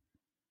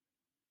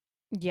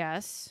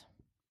 yes.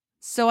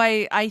 So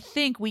I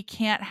think we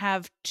can't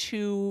have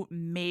 2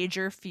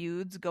 major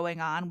feuds going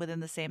on within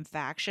the same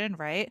faction,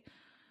 right?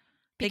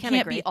 Be They kind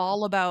of can't be great though.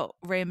 all about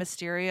Rey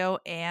Mysterio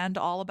and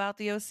all about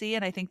the OC,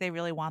 and I think they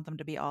really want them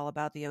to be all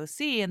about the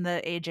OC and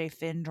the AJ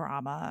Finn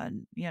drama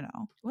and, you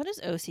know. What does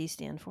OC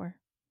stand for?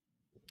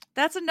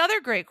 That's another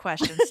great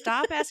question.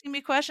 Stop asking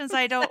me questions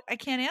I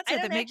can't I answer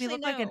that don't make me actually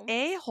look like an know.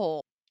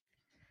 a-hole.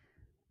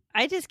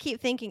 I just keep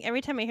thinking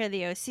every time I hear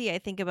the OC, I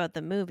think about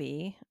the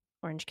movie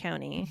Orange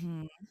County,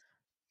 Mhm.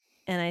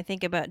 and I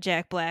think about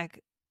Jack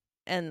Black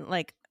and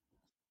like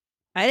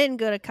I didn't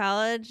go to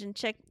college and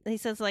check. He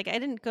says like I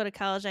didn't go to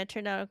college. And I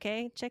turned out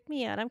okay. Check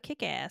me out. I'm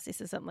kick ass. He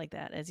says something like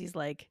that as he's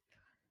like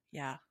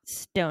Yeah.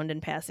 stoned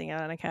and passing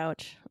out on a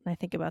couch. And I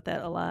think about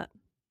that a lot.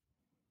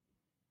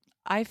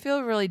 I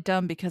feel really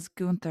dumb because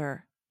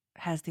Gunther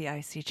has the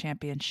IC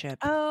championship,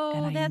 and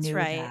Oh, I that's knew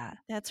right. that.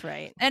 That's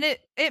right. And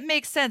it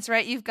makes sense,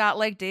 right? You've got,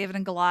 like, David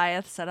and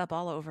Goliath set up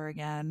all over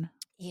again.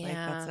 Like,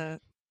 that's Yeah.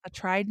 a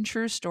tried and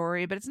true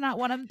story, but it's not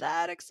one I'm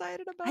that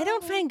excited I don't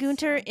about, find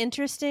Gunter so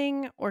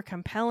interesting or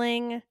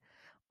compelling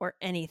or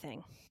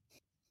anything.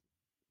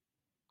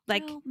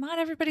 Like well, not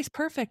everybody's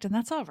perfect, and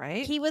that's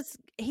alright.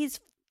 he's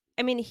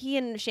I mean, he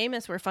and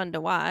Sheamus were fun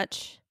to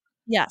watch.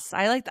 Yes,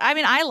 I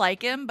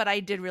like him, but I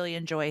did really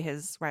enjoy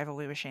his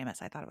rivalry with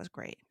Sheamus. I thought it was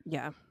great.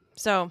 Yeah.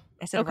 So,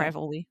 I said okay.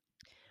 rivalry.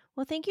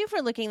 Well, thank you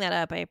for looking that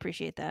up. I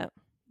appreciate that.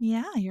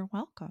 Yeah, you're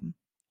welcome.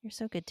 You're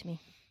so good to me.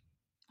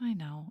 I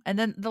know. And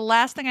then the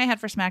last thing I had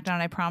for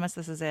SmackDown, I promise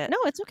this is it. No,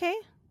 it's okay.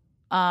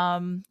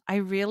 I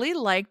really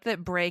liked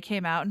that Bray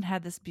came out and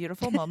had this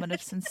beautiful moment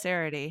of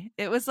sincerity.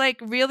 It was like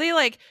really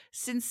like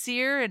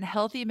sincere and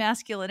healthy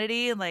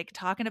masculinity and like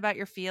talking about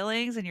your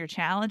feelings and your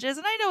challenges.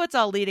 And I know it's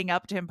all leading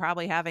up to him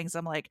probably having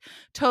some like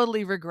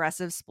totally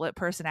regressive split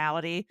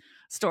personality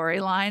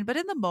storyline, but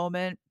in the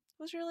moment,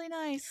 it was really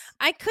nice.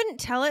 I couldn't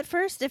tell at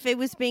first if it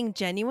was being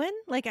genuine.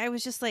 Like I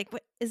was just like,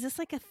 what is this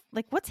like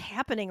like what's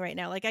happening right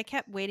now? Like I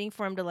kept waiting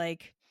for him to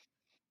like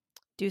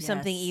do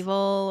something Yes.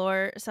 evil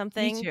or Me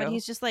something, but too.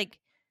 he's just like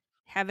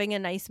having a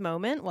nice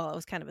moment. Well, it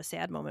was kind of a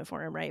sad moment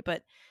for him, right?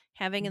 But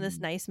having this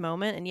Mhm. nice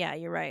moment and yeah,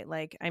 you're right.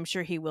 Like I'm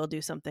sure he will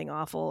do something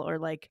awful or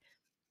like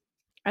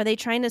are they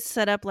trying to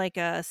set up like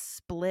a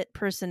split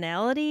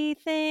personality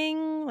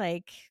thing?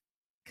 Like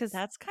cuz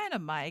That's kind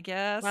of my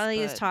guess, while he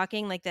was but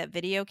talking like that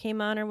video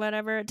came on or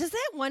whatever. Does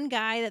that one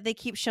guy that they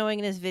keep showing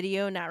in his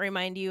video not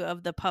remind you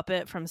of the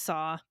puppet from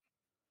Saw?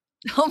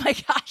 oh my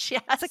gosh,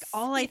 That's like yes.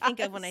 all I think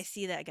of when I Yes.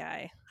 see that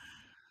guy.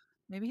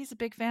 Maybe he's a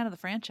big fan of the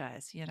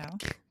franchise, you know?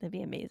 That'd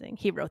be amazing.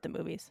 He wrote the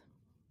movies.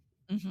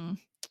 Mhm.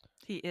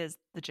 He is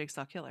the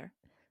Jigsaw Killer.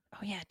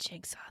 Oh yeah,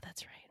 Jigsaw,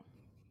 that's right.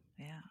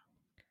 Yeah.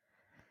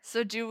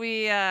 So do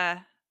we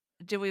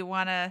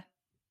wanna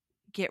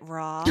get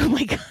raw Oh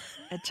my god.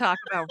 and talk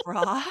about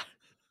Raw?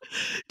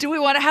 Do we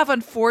wanna have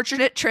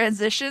unfortunate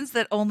transitions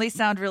that only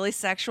sound really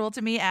sexual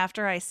to me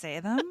after I say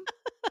them?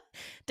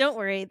 Don't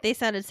worry, they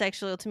sounded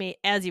sexual to me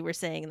as you were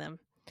saying them.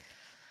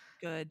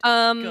 Good.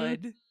 Um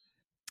Good.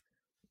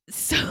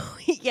 so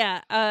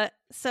yeah,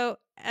 so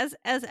as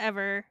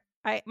ever,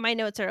 I my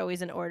notes are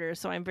always in order,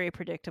 so I'm very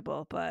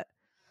predictable, but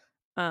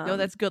No, um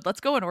that's good. Let's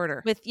go in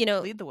order. with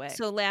Lead the way.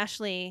 so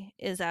Lashley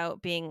is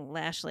out being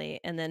Lashley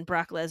and then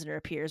Brock Lesnar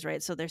appears,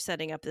 right? So they're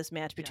setting up this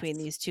match between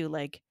Yes. these two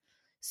like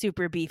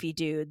super beefy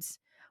dudes,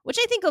 which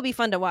I think will be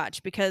fun to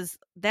watch because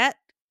that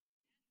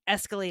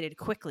escalated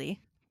quickly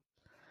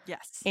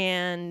Yes.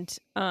 and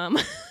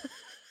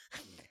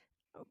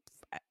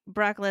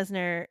Brock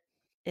Lesnar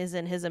is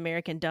in his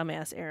American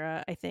dumbass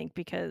era, I think,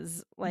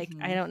 because like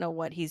I Mhm. don't know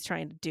what he's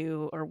trying to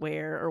do or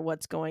where or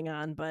what's going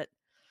on, but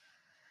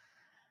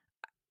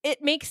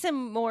it makes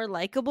him more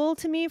likable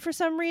to me for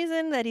some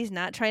reason that he's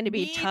not trying to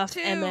be Me tough too.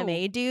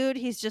 MMA dude.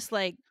 He's just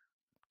like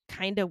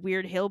kind of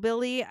weird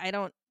hillbilly. I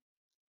don't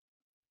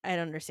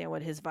understand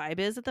what his vibe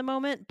is at the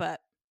moment,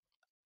 but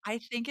I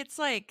think it's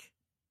like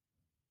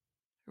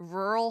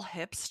rural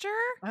hipster?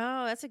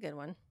 oh, that's a good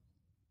one.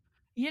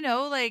 You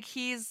know, like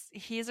he's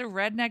a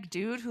redneck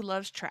dude who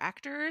loves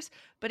tractors,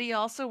 but he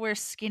also wears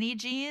skinny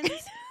jeans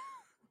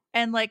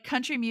and like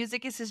country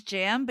music is his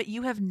jam, but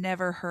you have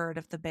never heard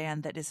of the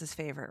band that is his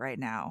favorite right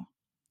now.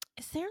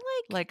 Is there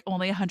like Like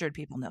only 100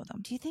 people know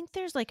them. do you think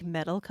there's like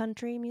metal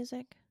country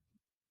music?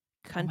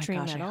 Oh my Country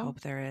gosh, I metal?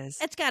 hope there is.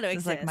 It's got to This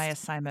is like my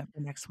exist. assignment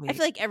for next I feel week.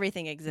 like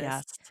everything Yes.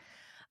 exists.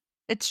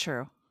 It's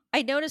true.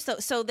 I noticed though,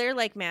 so their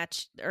like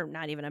match or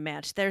not even a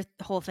match, their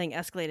whole thing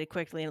escalated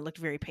quickly and it looked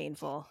very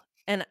painful.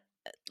 And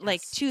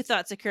like Yes. two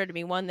thoughts occurred to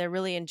me. One, they're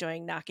really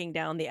enjoying knocking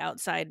down the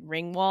outside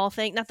ring wall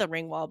thing, not the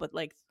ring wall, but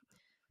like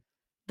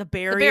the The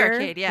barrier,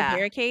 barricade, the yeah.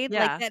 barricade, like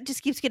Yeah. that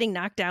just keeps getting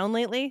knocked down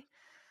lately.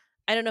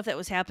 I don't know if that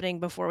was happening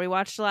before we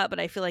watched a lot, but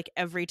I feel like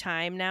every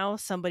time now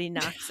somebody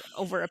knocks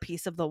over a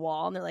piece of the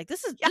wall and they're like,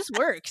 Yeah. this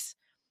works.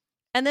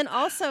 And then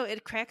also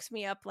it cracks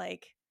me up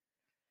like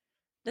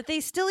that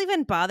they still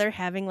even bother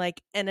having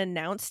like an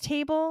announce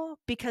table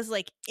because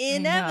like I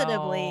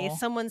inevitably know.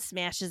 someone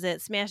smashes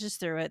it, smashes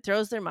through it,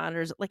 throws their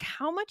monitors. Like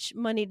how much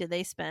money do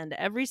they spend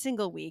every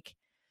single week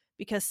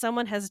because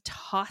someone has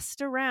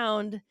tossed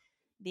around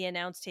the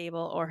announce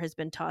table or has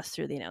been tossed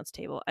through the announce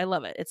table? I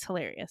love it. It's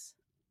hilarious.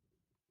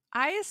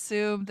 I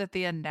assume that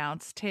the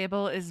announce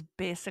table is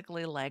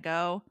basically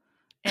Lego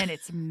and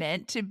it's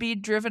meant to be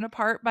driven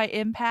apart by Yeah.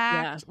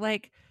 impact.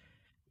 Like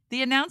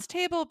the announce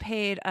table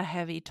paid a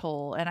heavy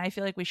toll, and I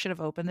feel like we should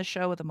have opened the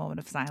show with a moment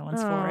of silence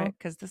for Oh, it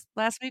because this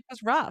last week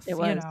was rough, it you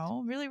was.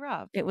 know, really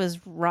rough. It was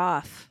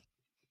rough.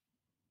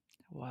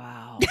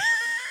 Wow.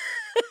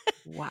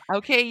 Wow.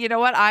 Okay, you know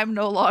what? I'm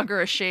no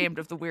longer ashamed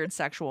of the weird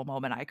sexual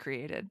moment I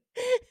created.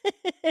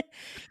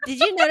 Did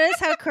you notice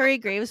how Corey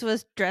Graves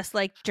was dressed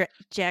like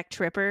Jack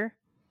Tripper?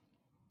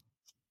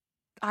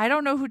 I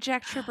don't know who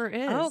Jack Tripper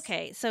is.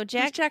 Okay, so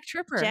Who's Jack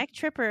Tripper? Jack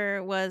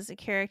Tripper was a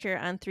character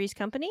on Three's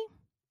Company.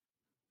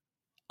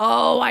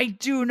 Oh, I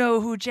do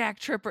know who Jack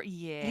Tripper.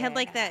 Yeah. He had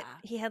like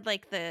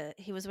that.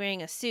 He was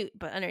wearing a suit,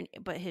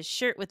 but his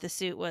shirt with the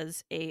suit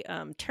was a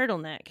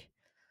turtleneck.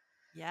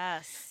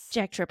 Yes.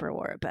 Jack Tripper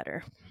wore it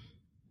better.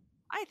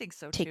 I think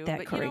so Take too. that,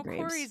 But Corey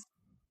Graves. Corey's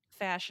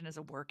fashion is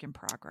a work in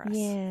progress.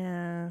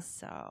 Yeah,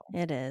 So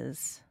it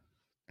is.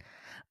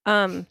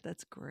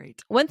 that's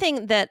great. One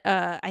thing that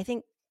I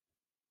think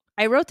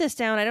I wrote this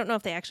down. I don't know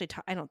if they actually.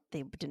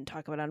 They didn't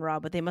talk about it on Raw,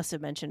 but they must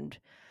have mentioned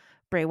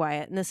Bray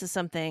Wyatt, and this is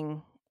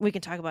something we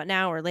can talk about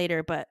now or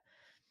later. But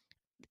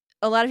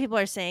a lot of people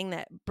are saying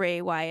that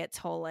Bray Wyatt's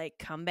whole like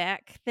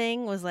comeback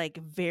thing was like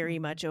very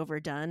much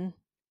overdone,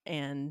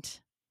 and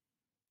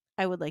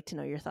I would like to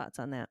know your thoughts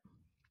on that.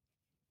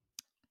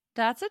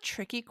 That's a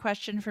tricky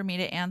question for me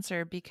to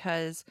answer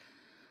because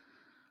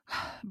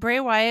Bray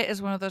Wyatt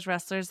is one of those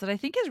wrestlers that I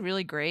think is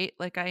really great.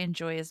 Like, I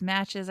enjoy his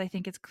matches. I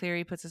think it's clear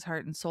he puts his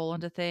heart and soul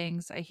into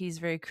things. He's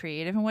very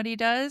creative in what he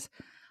does.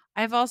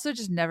 I've also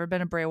just never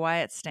been a Bray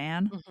Wyatt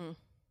stan. Mm-hmm.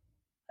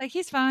 Like,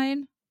 he's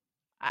fine.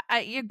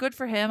 You're good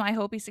for him. I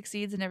hope he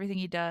succeeds in everything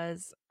he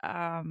does.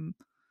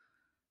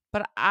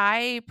 But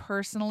I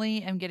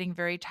personally am getting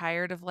very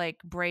tired of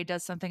like Bray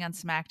does something on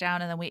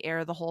SmackDown and then we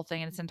air the whole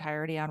thing in its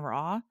entirety on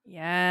Raw.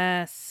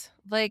 Yes.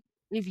 Like,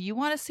 if you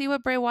want to see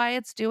what Bray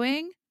Wyatt's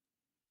doing,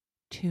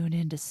 tune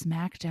into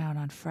SmackDown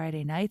on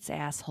Friday nights,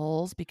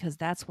 assholes, because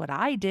that's what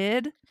I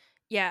did.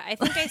 Yeah, I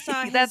think I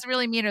saw That's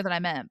really meaner than I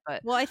meant,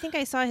 but well, I think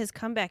I saw his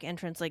comeback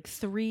entrance like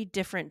 3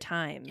 different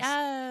times. yes.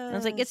 And I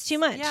was like, it's too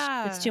much.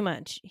 Yeah. It's too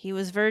much. He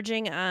was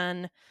verging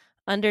on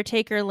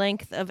Undertaker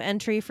length of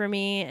entry for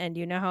me, and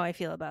you know how I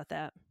feel about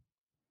that.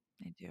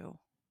 I do.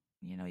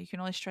 You know, you can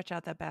only stretch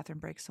out that bathroom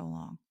break so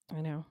long.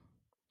 I know.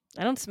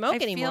 I don't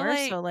smoke anymore,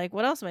 like, so like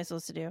what else am I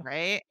supposed to do?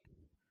 Right?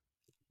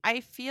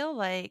 I feel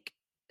like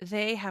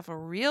they have a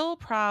real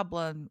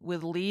problem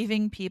with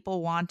leaving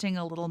people wanting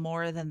a little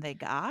more than they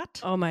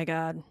got. Oh my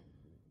god.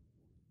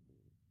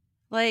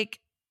 Like,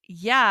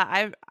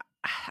 yeah,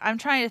 I'm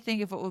trying to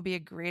think of what would be a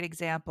great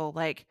example.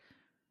 Like,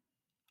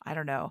 I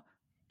don't know.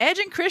 Edge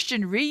and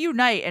Christian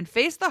reunite and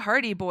face the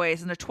Hardy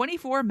Boys in a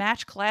 24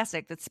 match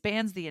classic that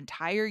spans the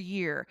entire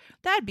year.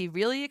 That'd be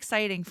really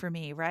exciting for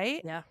me,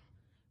 right? Yeah.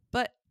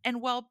 And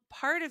while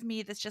part of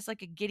me that's just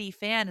like a giddy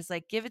fan is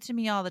like, give it to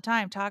me all the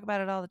time, talk about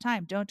it all the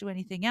time, don't do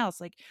anything else.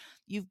 Like,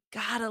 you've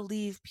got to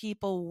leave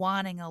people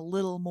wanting a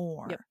little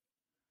more. Yep.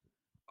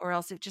 Or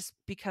else it just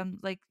becomes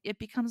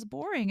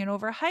boring and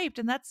overhyped.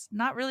 And that's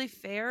not really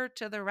fair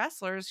to the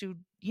wrestlers who,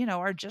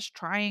 are just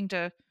trying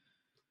to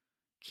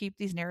keep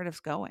these narratives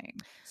going.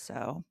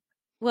 So,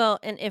 Well,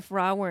 and if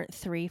Raw weren't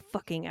 3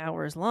 fucking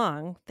hours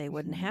long, they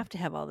wouldn't Mhm. have to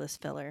have all this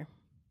filler.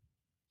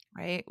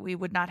 Right? We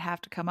would not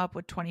have to come up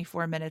with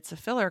 24 minutes of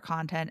filler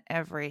content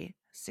every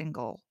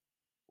single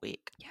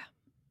week. Yeah.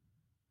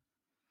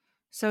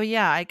 So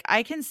yeah,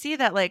 I can see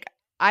that. Like,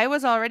 I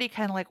was already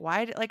kind of like,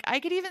 I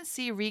could even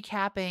see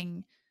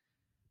recapping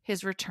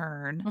his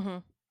return. Mm-hmm.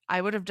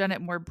 I would have done it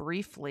more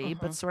briefly,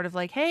 but sort of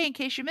like, hey, in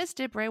case you missed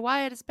it, Bray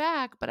Wyatt is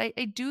back. But I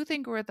do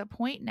think we're at the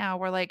point now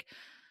where like,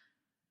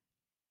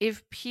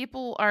 if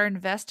people are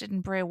invested in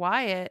Bray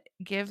Wyatt,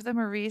 give them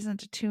a reason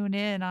to tune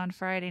in on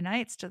Friday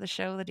nights to the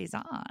show that he's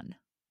on.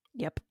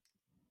 Yep.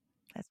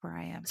 That's where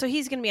I am. So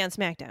he's going to be on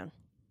SmackDown.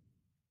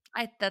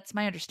 That's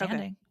my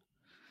understanding.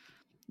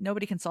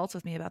 Nobody consults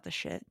with me about this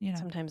shit,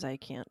 Sometimes I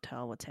can't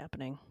tell what's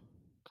happening.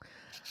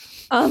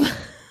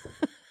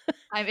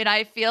 I mean,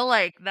 I feel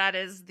like that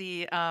is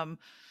the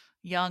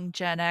young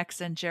Gen X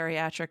and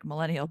geriatric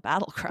millennial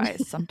battle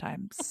cries.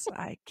 Sometimes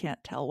I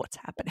can't tell what's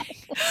happening.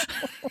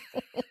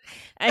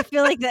 I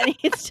feel like that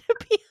needs to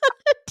be on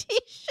a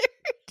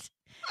t-shirt.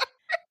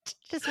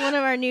 Just one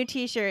of our new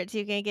t-shirts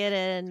you can get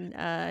in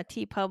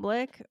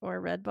TeePublic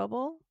or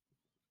Redbubble.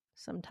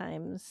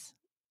 Sometimes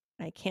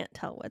I can't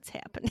tell what's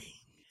happening.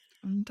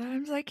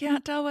 Sometimes I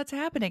can't tell what's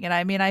happening. And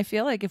I mean, I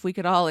feel like if we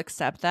could all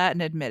accept that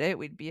and admit it,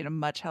 we'd be in a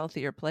much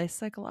healthier place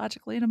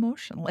psychologically and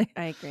emotionally.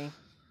 I agree.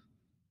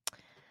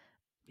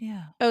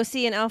 Yeah. OC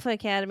and Alpha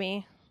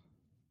Academy.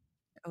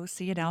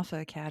 OC and Alpha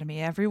Academy.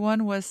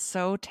 Everyone was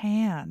so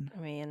tan. I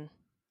mean,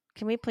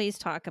 can we please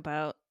talk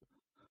about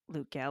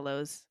Luke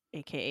Gallows,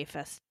 aka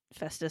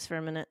Festus, for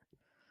a minute?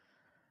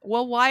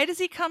 Well, why does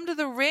he come to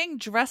the ring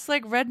dressed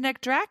like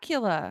Redneck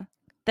Dracula?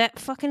 That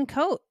fucking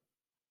coat.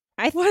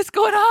 What's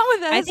going on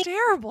with that? It's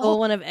terrible.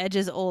 One of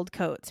Edge's old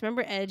coats.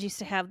 Remember Edge used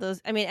to have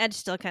those? I mean, Edge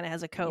still kind of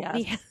has a coat.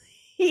 Yes. But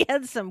he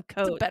had some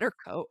coat. It's a better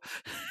coat.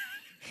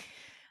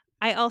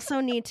 I also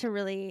need to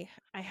really.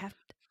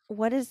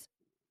 What is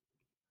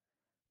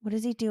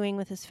he doing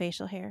with his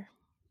facial hair?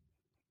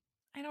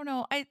 I don't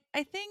know. I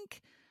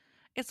think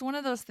it's one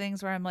of those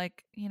things where I'm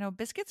like,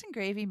 Biscuits and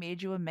Gravy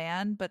made you a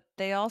man, but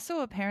they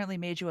also apparently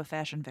made you a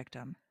fashion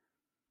victim.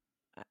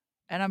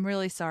 And I'm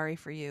really sorry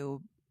for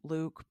you,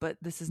 Luke, but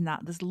this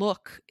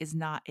look is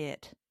not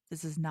it.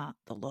 This is not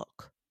the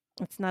look.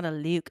 It's not a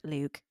Luke.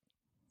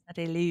 Not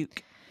a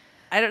Luke.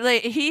 I don't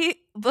like. He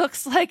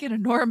looks like an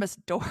enormous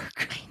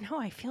dork. I know.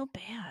 I feel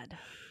bad.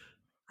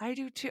 I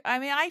do too. I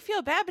mean, I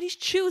feel bad, but he's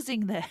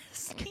choosing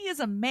this. He is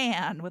a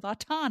man with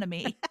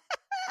autonomy.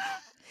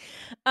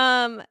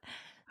 um,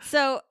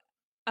 so,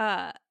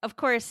 of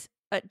course,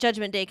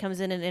 Judgment Day comes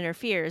in and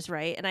interferes,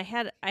 right? And I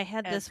had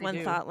As this they one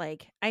do. thought,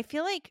 like, I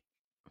feel like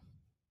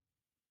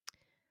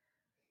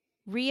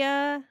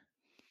Rhea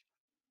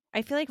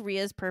I feel like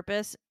Rhea's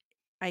purpose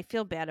I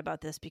feel bad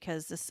about this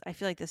because I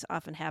feel like this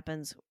often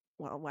happens.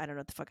 Well, I don't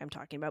know what the fuck I'm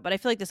talking about, but I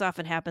feel like this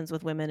often happens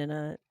with women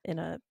in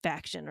a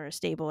faction or a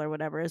stable or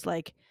whatever. Is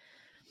like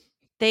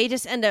they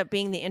just end up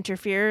being the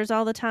interferers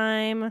all the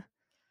time.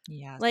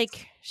 Yes. Like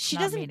It's she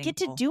not doesn't get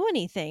to meaningful. do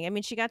anything. I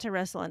mean, she got to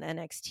wrestle on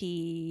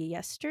NXT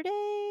yesterday.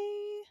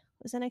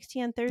 Was NXT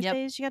on Yep.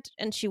 Thursdays?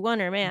 And she won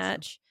her I think so.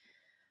 match,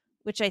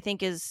 which I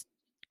think is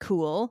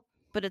cool.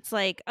 But it's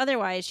like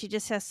otherwise, she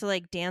just has to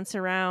like dance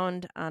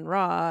around on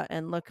Raw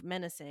and look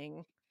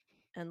menacing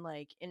and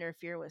like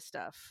interfere with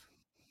stuff.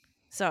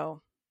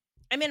 So,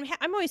 I mean,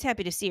 I'm always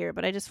happy to see her,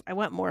 but I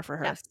want more for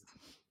her. Yes.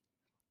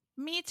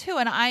 Me too.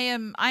 And I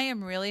am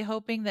really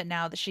hoping that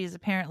now that she's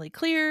apparently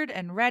cleared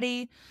and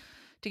ready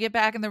to get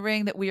back in the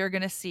ring, that we are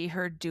going to see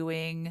her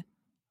doing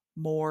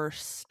more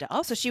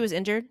stuff. So she was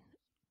injured.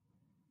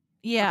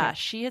 Yeah, Okay.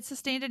 she had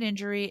sustained an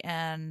injury,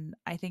 and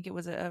I think it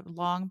was a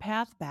long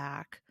path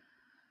back.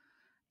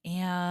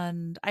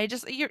 And I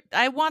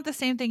want the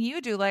same thing you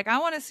do. Like, I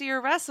want to see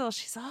her wrestle.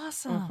 She's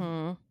awesome.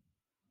 Mm-hmm.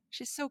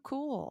 She's so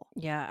cool.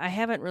 Yeah, I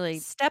haven't really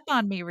Step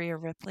on me, Rhea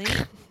Ripley.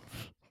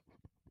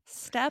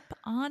 Step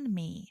on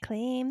me.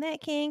 claim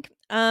that kink.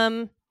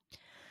 Or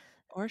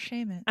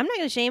shame it. I'm not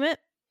gonna shame it.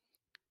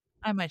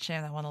 I might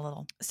shame that one a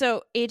little.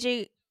 So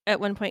AJ at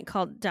one point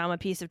called Dom a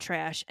piece of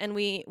trash, and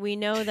we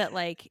know that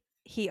like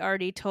he was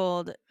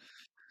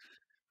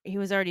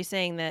already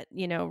saying that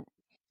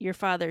your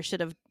father should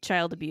have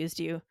child abused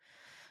you.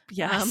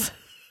 Yes.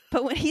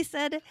 But when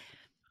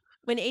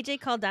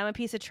AJ called Dom a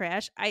piece of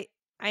trash,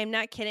 I'm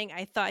not kidding.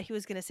 I thought he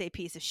was gonna say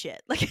piece of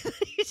shit. Like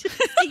he should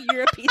say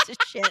you're a piece of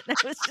shit. And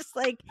I was just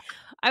like,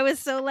 I was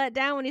so let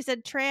down when he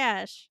said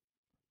trash.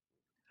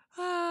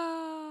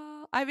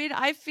 I mean,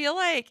 I feel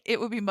like it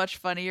would be much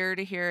funnier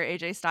to hear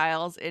AJ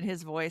Styles in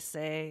his voice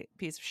say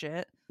piece of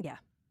shit. Yeah.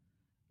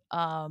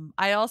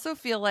 I also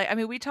feel like, I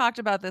mean, we talked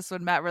about this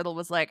when Matt Riddle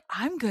was like,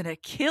 I'm gonna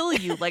kill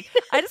you. Like,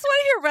 I just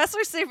want to hear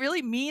wrestlers say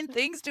really mean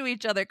things to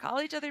each other, call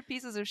each other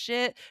pieces of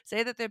shit,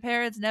 say that their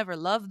parents never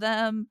loved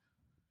them,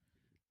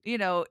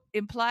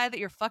 imply that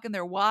you're fucking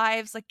their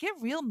wives. Like, get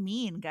real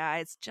mean,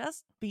 guys.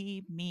 Just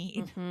be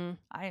mean. Mm-hmm.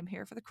 I am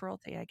here for the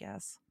cruelty, I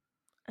guess.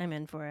 I'm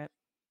in for it.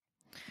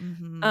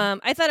 Mm-hmm.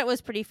 I thought it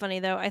was pretty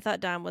funny though. I thought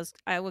Dom was.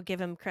 I will give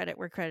him credit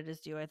where credit is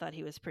due. I thought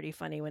he was pretty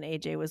funny when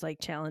AJ was like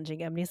challenging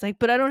him, and he's like,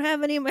 "But I don't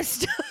have any of my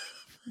stuff.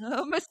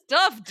 Oh, my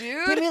stuff,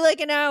 Give dude. me like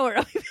an hour."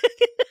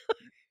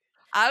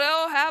 I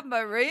don't have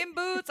my rain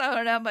boots. I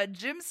don't have my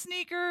gym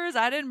sneakers.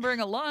 I didn't bring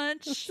a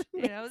lunch.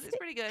 It's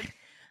pretty good.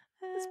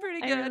 It's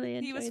pretty I good.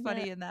 really He was enjoyed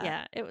funny that. in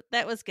that. Yeah,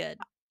 that was good.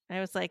 I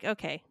was like,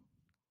 okay.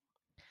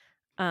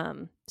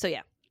 So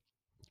yeah,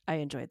 I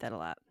enjoyed that a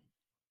lot.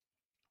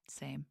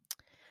 Same.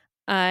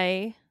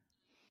 I'm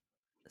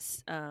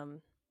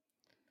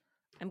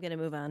gonna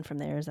move on from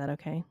there. Is that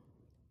okay?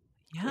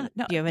 Yeah.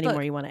 No, Do you have any look,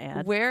 more you want to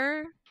add?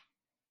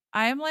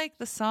 I'm like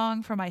the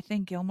song from, I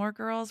think, Gilmore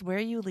Girls, Where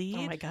You Oh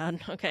Lead. my god.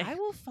 Okay. I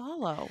will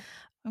follow.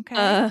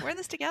 Okay. We're in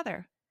this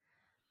together.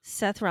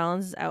 Seth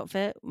Rollins'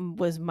 outfit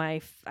was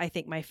I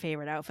think my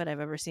favorite outfit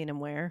I've ever seen him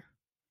wear.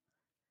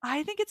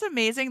 I think it's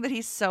amazing that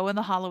he's so in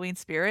the Halloween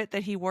spirit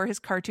that he wore his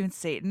cartoon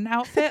Satan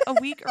outfit a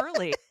week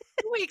early.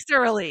 2 weeks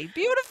early.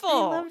 Beautiful. I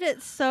loved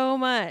it so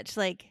much.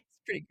 Like, It's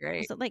pretty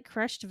great. was it like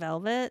crushed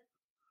velvet?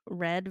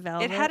 Red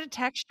velvet? It had a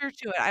texture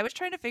to it. I was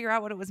trying to figure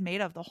out what it was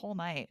made of the whole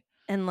night.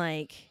 And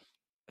like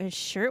his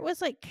shirt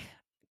was like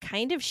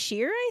kind of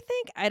sheer, I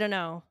think. I don't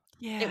know.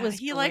 Yeah, It was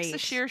he likes the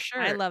great. sheer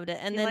shirt. I loved it.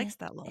 And He then likes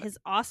that look. his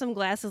awesome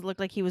glasses looked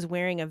like he was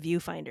wearing a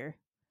viewfinder.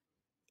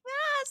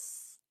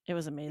 Yes. It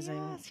was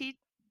amazing. Yes,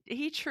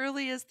 he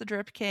truly is the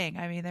drip king.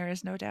 I mean, there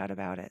is no doubt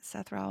about it.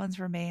 Seth Rollins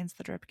remains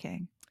the drip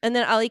king. And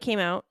then Ali came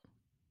out.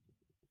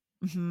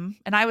 Mm-hmm.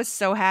 And I was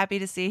so happy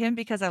to see him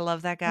because I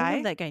love that guy. I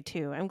love that guy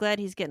too. I'm glad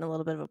he's getting a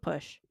little bit of a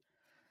push.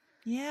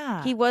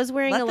 Yeah. He was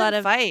wearing Let a them lot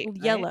of fight,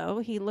 yellow.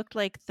 right? He looked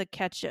like the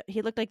ketchup.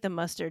 He looked like the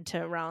mustard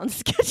to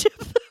Rollins' ketchup.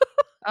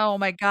 Oh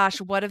my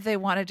gosh, what if they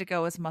wanted to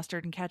go as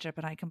mustard and ketchup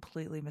and I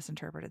completely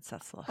misinterpreted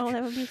Seth's look? Oh,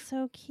 that would be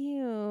so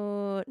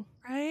cute.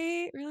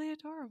 Right? Really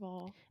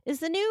adorable. Is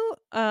the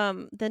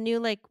new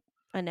like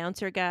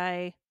announcer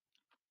guy,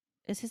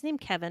 is his name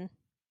Kevin,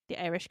 the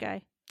Irish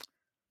guy?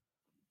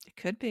 It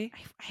could be.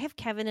 I have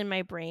Kevin in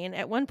my brain.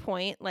 At one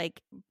point,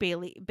 like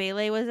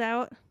Bailey was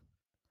out,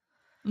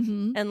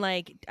 Mm-hmm. and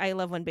like I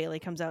love when Bailey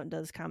comes out and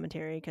does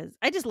commentary because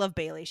I just love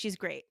Bailey. She's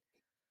great.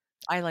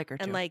 I like her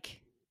too. And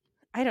like,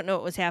 I don't know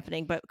what was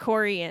happening, but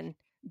Corey and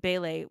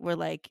Bailey were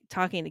like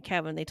talking to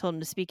Kevin. They told him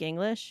to speak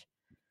English,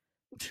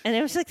 and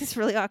it was like this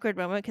really awkward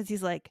moment because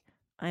he's like,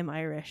 "I'm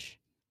Irish,"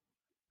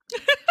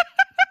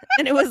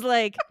 and it was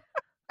like.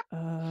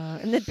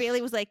 And then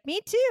Bailey was like, "Me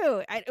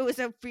too." It was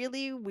a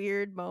really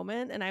weird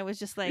moment, and I was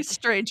just like,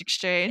 Strange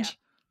exchange.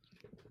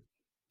 Yeah.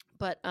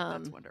 But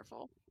That's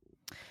wonderful.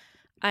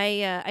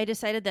 I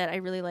decided that I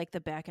really like the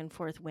back and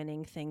forth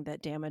winning thing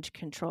that Damage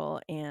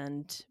Control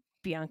and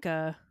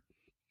Bianca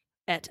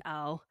et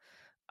al.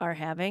 Are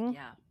having.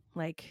 Yeah.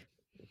 Like,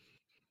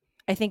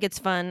 I think it's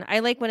fun. I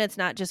like when it's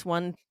not just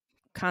one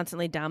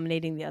constantly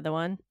dominating the other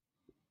one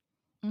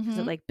because it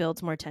Mm-hmm. like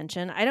builds more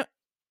tension.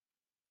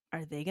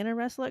 Are they gonna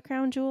wrestle at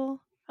Crown Jewel?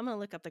 I'm gonna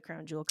look up the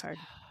Crown Jewel card.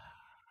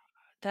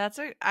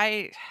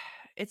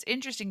 It's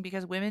interesting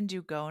because women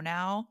do go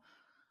now,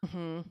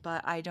 Hmm.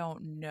 but I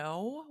don't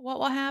know what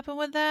will happen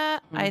with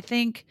that. Hmm. I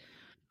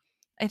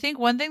think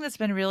one thing that's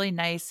been really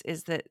nice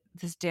is that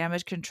this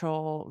Damage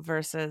Control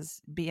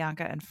versus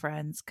Bianca and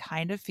Friends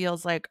kind of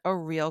feels like a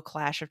real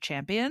clash of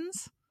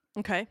champions.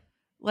 Okay.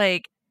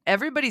 Like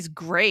everybody's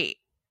great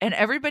and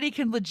everybody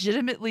can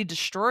legitimately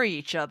destroy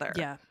each other.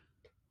 Yeah.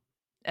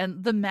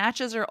 And the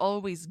matches are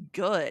always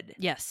good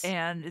Yes.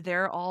 and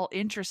they're all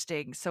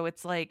interesting. So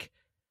it's like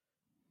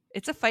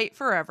it's a fight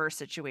forever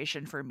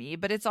situation for me,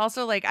 but it's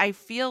also like I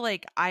feel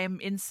like I'm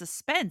in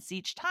suspense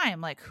each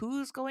time, like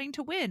who's going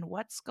to win,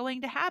 what's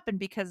going to happen,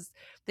 because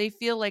they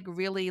feel like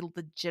really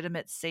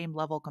legitimate same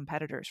level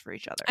competitors for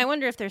each other. I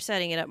wonder if they're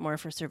setting it up more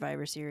for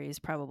Survivor Series.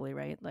 Probably,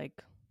 right? Like,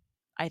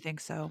 I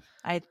think so.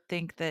 I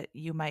think that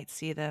you might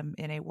see them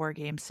in a war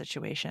game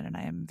situation, and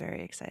I am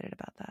very excited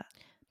about that.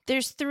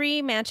 there's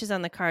 3 matches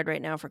on the card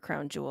right now for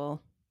Crown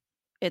Jewel.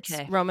 It's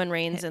 'Kay. Roman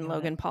Reigns Hit and me with it.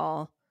 Logan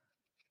Paul,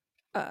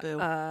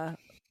 Boo.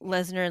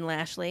 Lesnar and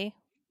Lashley,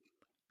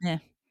 Yeah.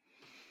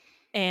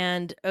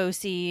 and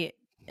OC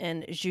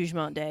and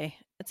Judgment Day.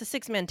 It's a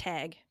 6-man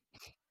tag.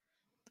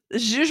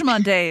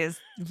 Jugement Day is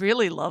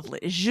really lovely.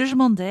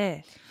 Jugement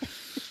Day.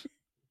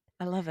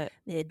 I love it.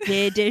 The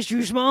Day de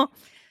Jugement.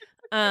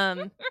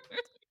 I'm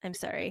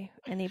sorry,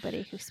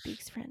 anybody who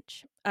speaks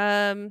French.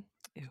 Ew.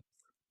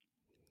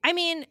 I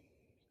mean,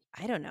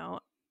 I don't know.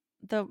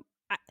 The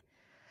I,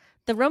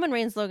 the Roman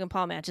Reigns Logan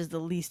Paul match is the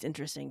least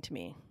interesting to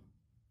me.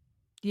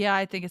 Yeah,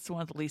 I think it's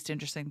one of the least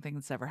interesting things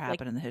that's ever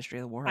happened in the history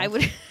of the world.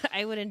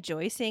 I would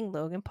enjoy seeing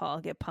Logan Paul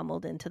get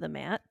pummeled into the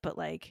mat, but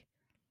like,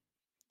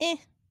 eh.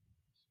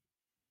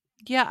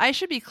 Yeah, I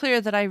should be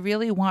clear that I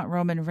really want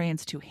Roman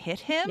Reigns to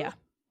hit him. Yeah.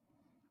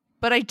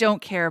 But I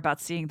don't care about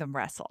seeing them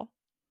wrestle.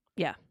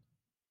 Yeah.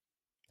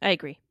 I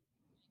agree.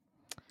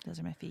 Those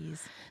are my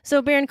fees.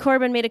 So Baron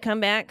Corbin made a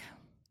comeback.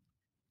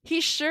 He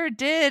sure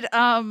did.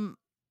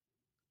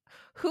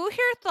 Who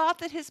here thought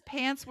that his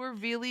pants were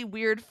really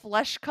weird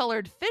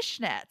flesh-colored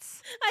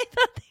fishnets? I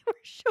thought they were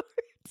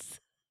shorts.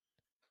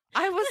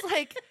 I was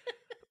like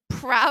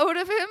proud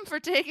of him for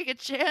taking a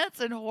chance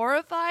and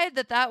horrified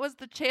that that was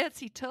the chance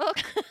he took.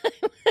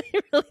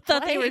 I really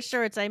thought they were Like-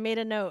 shorts. I made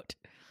a note.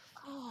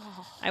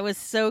 Oh, I was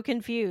so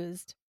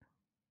confused.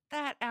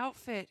 that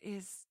outfit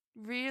is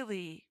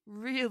really,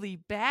 really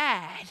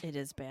bad. It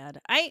is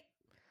bad.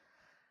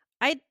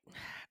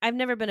 I've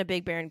never been a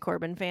big Baron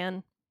Corbin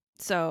fan,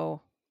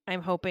 so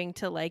I'm hoping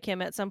to like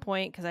him at some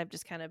point because I've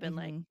just kind of been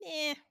like,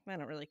 I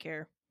don't really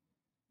care.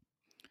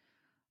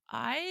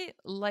 I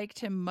liked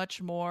him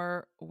much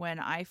more when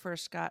I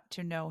first got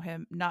to know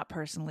him. Not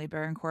personally,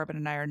 Baron Corbin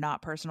and I are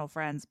not personal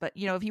friends, but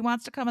you know, if he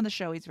wants to come on the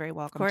show, he's very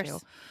welcome Of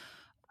course.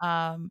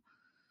 to.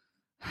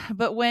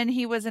 But when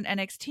he was in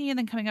NXT and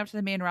then coming up to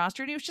the main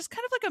roster, and he was just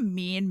kind of like a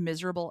mean,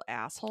 miserable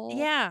asshole.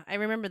 Yeah, I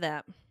remember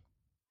that.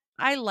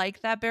 I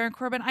like that Baron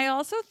Corbin. I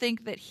also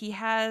think that he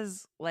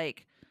has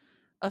like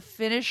a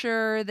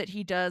finisher that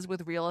he does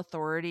with real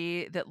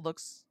authority that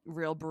looks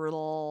real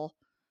brutal.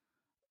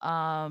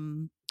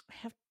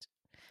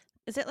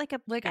 Is it like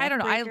a Like I don't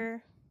know.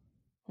 backbreaker?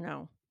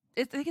 No.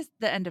 I think it's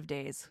the end of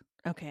days.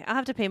 Okay, I'll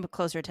have to pay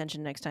closer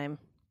attention next time.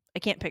 I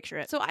can't picture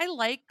it. So I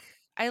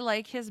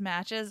like his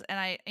matches, and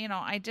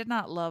I did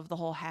not love the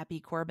whole Happy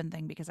Corbin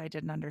thing because I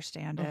didn't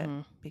understand it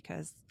Mhm.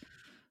 because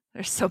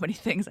there's so many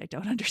things I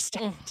don't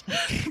understand.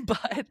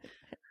 But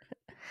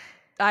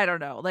I don't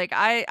know. Like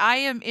I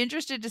am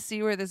interested to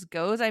see where this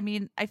goes. I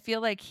mean, I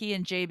feel like he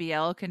and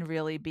JBL can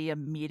really be a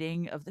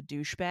meeting of the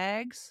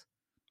douchebags.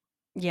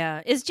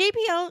 Yeah. Is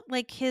JBL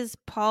like his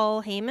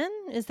Paul Heyman?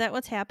 Is that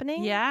what's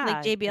happening? Yeah, Like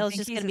I JBL is think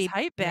just he's going to his be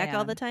hype back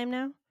all the man. time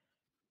now?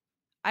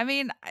 I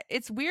mean,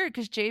 it's weird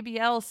because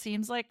JBL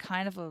seems like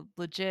kind of a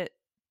legit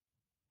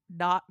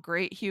not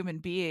great human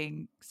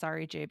being.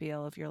 Sorry,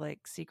 JBL, if you're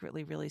like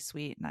secretly really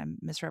sweet and I'm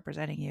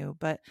misrepresenting you.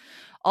 But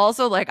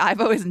also, like, I've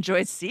always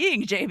enjoyed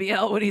seeing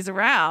JBL when he's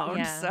around.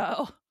 Yeah.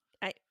 So,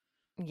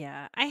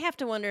 Yeah. I have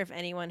to wonder if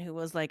anyone who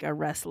was like a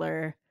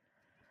wrestler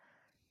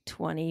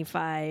 20,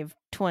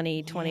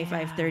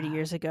 30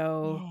 years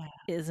ago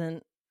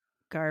isn't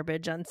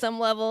garbage on some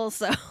level.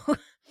 So,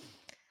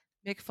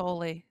 Mick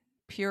Foley,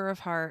 pure of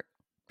heart,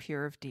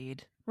 pure of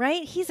deed.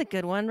 right? He's a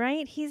good one,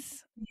 right?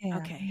 He's Yeah.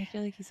 okay. I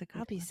feel like he's a good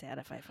I'll be one. sad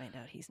if I find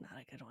out he's not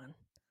a good one.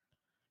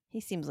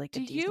 He seems like a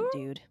Do decent you-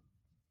 dude.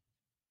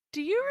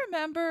 Do you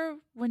remember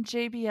when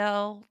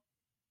JBL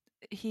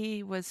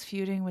he was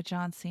feuding with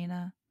John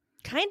Cena?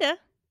 Kinda.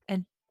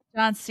 And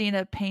John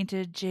Cena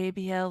painted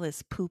JBL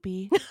as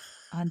poopy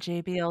on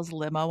JBL's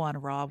limo on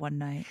Raw one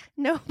night.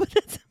 No, but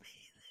that's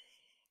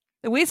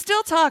amazing. We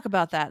still talk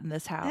about that in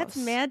this house. That's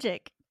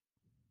magic.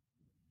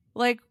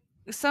 Like,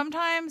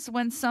 sometimes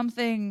when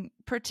something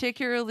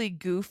particularly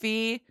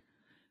goofy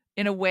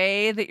in a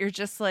way that you're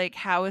just like,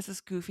 how is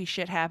this goofy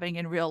shit happening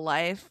in real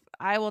life?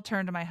 I will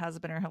turn to my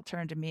husband or he'll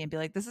turn to me and be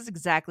like, this is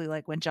exactly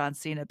like when John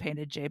Cena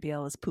painted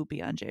JBL as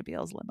poopy on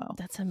JBL's limo.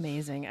 That's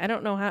amazing. I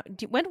don't know how.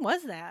 When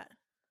was that?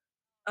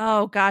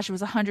 Oh gosh, it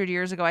was 100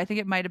 years ago. I think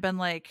it might have been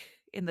like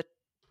in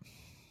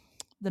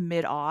the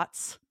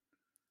mid-aughts.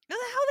 How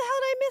the hell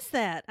did I miss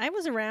that? I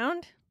was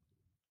around.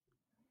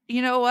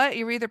 You know what?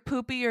 You're either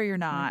poopy or you're I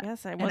not.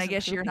 guess I And I wasn't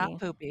guess you're not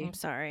poopy. poopy. I'm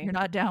sorry. You're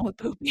not down with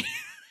poopy.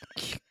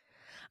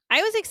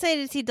 I was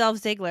excited to see Dolph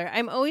Ziggler.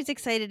 I'm always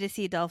excited to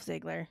see Dolph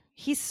Ziggler.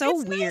 He's so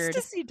It's nice to weird.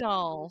 see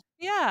Dolph.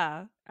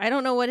 Yeah. I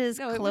don't know what his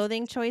No, it was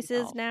clothing nice to see choice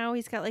is Dolph. now.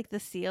 He's got like the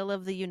seal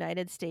of the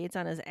United States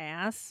on his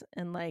ass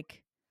and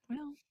like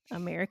Well,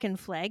 American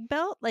flag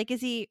belt. Like,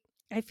 is he?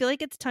 I feel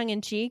like it's tongue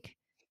in cheek,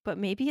 but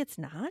maybe it's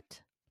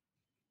not.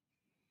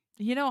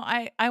 you know,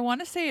 I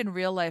want to say in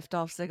real life,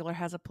 Dolph Ziggler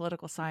has a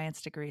political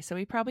science degree, so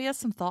he probably has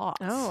some Oh,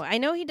 thoughts. I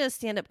know he does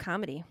stand up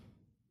comedy.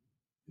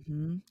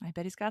 I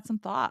bet he's got some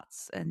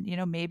thoughts, and you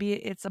know, maybe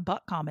it's a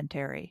butt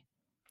commentary.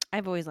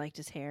 I've always liked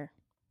his hair.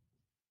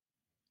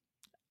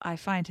 I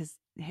find his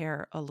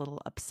hair a little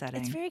It's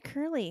upsetting. very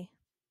curly.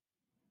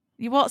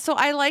 Well, so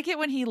I like it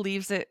when he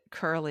leaves it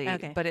curly,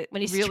 Okay. but it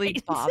When he really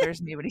straightens it.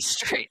 bothers me when he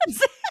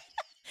straightens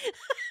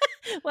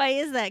it. Why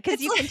is that? Because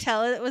It's you can like,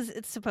 tell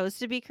it's supposed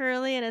to be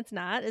curly and it's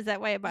not. Is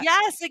that why it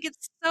yes, like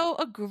it's so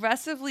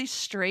aggressively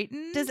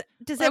straightened. does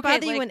that Okay,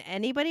 bother you like when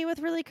anybody with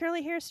really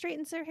curly hair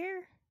straightens their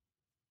hair?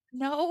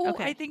 no, I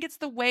Okay. think it's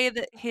the way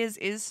that his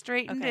is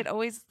straightened.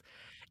 Okay.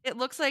 It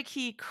looks like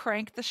he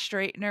cranked the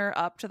straightener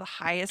up to the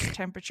highest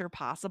temperature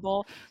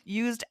possible,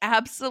 used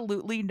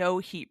absolutely no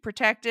heat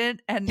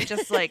protectant, and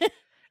just like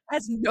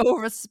has no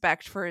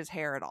respect for his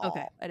hair at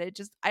Okay. all. And it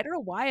just, I don't know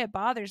why it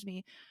bothers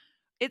me.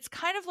 It's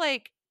kind of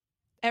like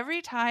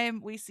every time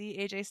we see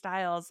AJ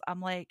Styles,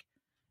 I'm like,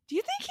 do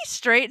you think he's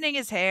straightening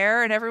his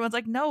hair? And everyone's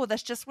like, no,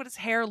 that's just what his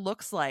hair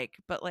looks like.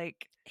 But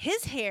like,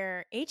 His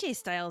hair, AJ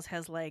Styles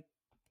has like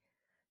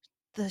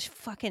the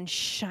fucking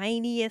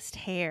shiniest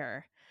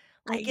hair.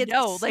 Like I it's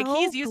know, like so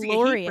he's using a heat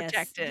glorious.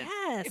 protectant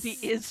if he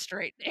Yes. is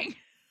straightening.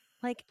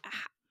 Like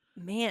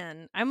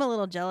man, I'm a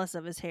little jealous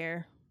of his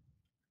hair.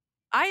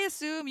 I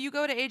assume you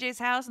go to AJ's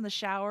house and the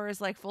shower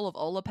is like full of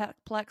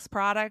Olaplex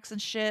products and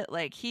shit.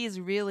 Like he's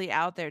really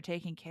out there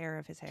taking care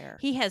of his hair.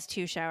 He has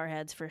 2 shower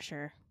heads for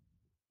sure.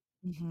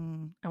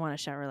 hmm I want a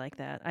shower like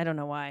that. I don't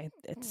know why.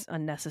 It's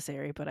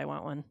unnecessary, but I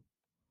want one.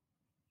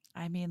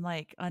 I mean,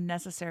 like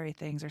unnecessary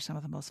things are some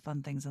of the most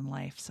fun things in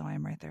life. So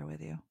I'm right there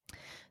with you.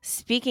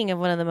 Speaking of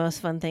one of the most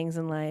fun things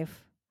in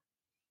life,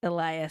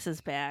 Elias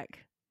is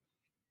back.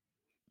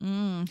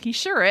 He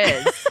sure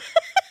is.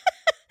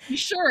 He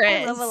sure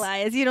I love is.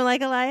 Elias. You don't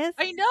like Elias?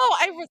 I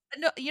know.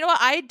 No, you know what?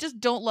 I just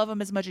don't love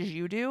him as much as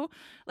you do.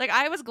 Like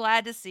I was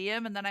glad to see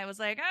him, and then I was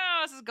like,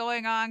 oh, this is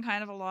going on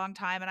kind of a long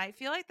time, and I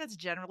feel like that's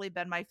generally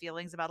been my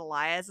feelings about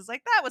Elias. It's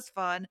like that was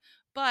fun,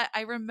 but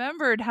I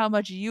remembered how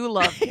much you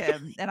love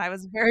him, and I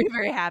was very,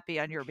 very happy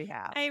on your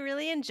behalf. I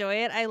really enjoy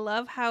it. I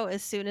love how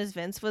as soon as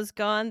Vince was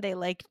gone, they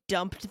like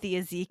dumped the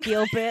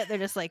Ezekiel bit. They're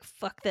just like,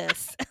 fuck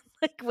this.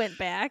 Like went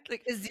back.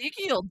 Like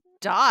Ezekiel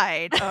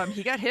died.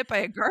 He got hit by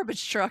a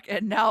garbage truck,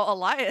 and now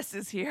Elias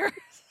is here.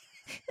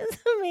 It's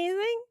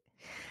amazing.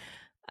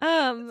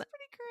 Pretty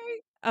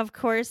great. Of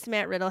course,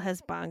 Matt Riddle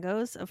has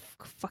bongos. Of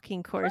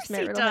fucking course,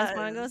 Matt He Riddle has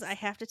bongos. does. I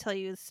have to tell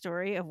you the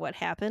story of what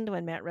happened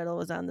when Matt Riddle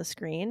was on the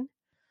screen.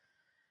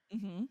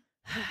 hmm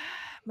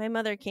My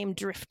mother came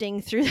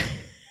drifting through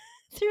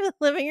through the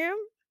living room.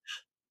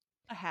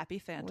 A happy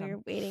phantom.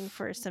 We're waiting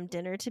for some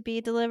dinner to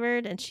be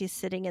delivered, and she's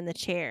sitting in the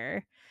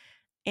chair,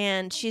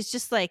 and she's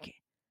just like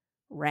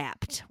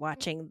rapt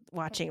watching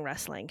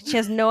wrestling. She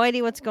has no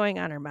idea what's going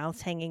on. Her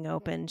mouth's hanging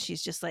open.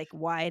 She's just like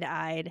wide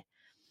eyed.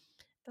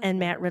 And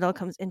Matt Riddle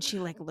comes and she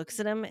like looks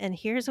at him, and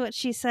here's what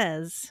she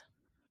says.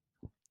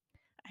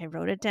 I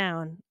wrote it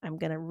down. I'm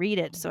gonna read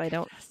it so I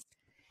don't.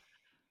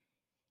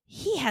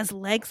 He has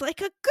legs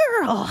like a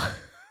girl.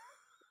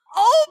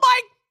 Oh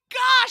my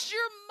gosh,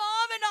 your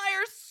mom and I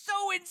are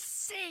so in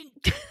sync.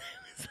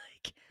 I was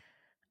like,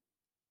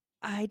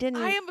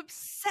 I am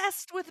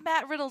obsessed with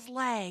Matt Riddle's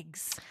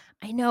legs.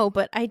 I know,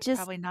 but I just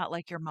Probably not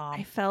like your mom.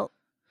 I felt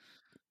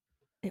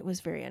it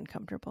was very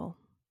uncomfortable.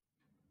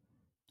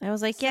 I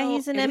was like, So yeah,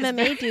 he's an it is MMA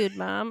very- dude,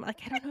 Mom. Like,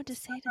 I don't know what to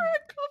say to Super that.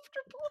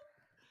 uncomfortable.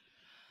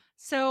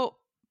 So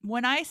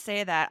when I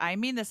say that, I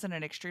mean this in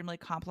an extremely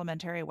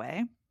complimentary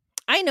way.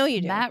 I know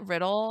you do. Matt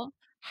Riddle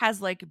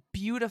has like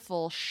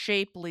beautiful,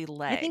 shapely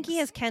legs. I think he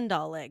has Ken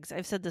doll legs.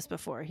 I've said this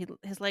before.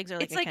 His legs are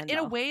like It's a like Ken in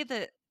a doll. way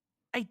that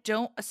I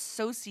don't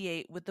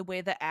associate with the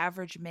way the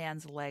average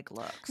man's leg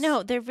looks.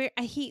 No, they're very.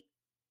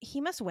 He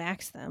must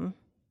wax them,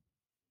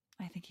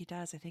 I think he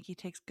does. I think he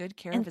takes good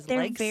care and of his they're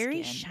leg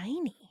very skin.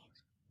 shiny.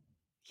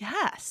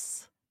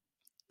 Yes.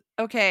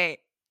 Okay.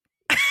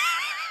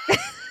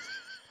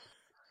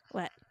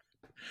 What?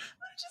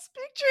 I'm just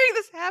picturing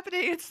this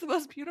happening. It's the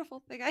most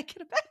beautiful thing I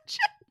can imagine.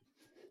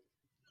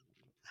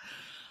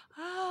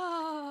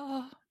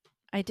 Oh.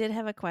 I did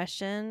have a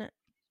question.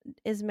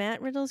 is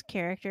Matt Riddle's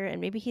character,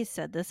 and maybe he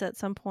said this at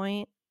some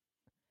point.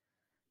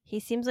 He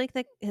seems like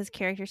his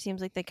character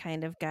seems like the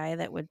kind of guy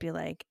that would be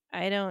like,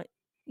 I don't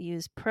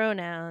use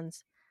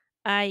pronouns,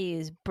 I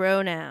use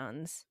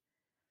bronouns.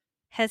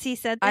 Has he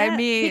said I that?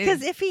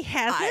 Because mean, if he I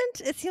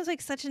hasn't, it seems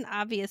like such an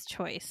obvious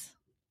choice.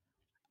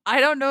 I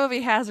don't know if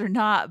he has or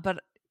not, but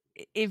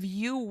if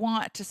you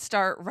want to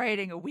start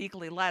writing a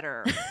weekly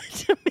letter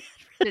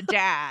to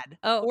dad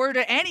Oh. or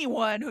to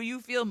anyone who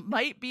you feel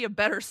might be a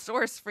better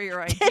source for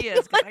your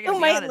ideas, because I gotta Who be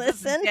might honest, this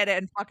is listen. dead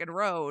end fucking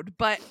road.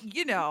 But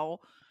you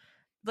know,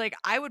 like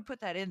I would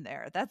put that in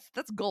there. That's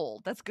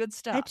gold. That's good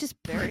stuff. just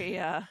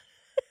Very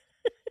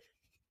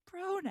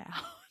pronouns.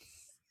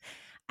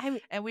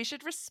 And we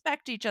should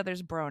respect each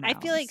other's pronouns. I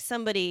feel like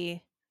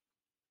somebody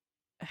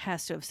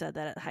has to have said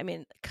that. I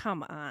mean,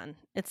 come on.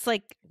 It's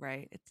like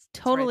right. It's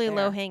totally right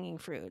there. low hanging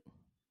fruit.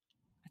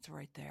 It's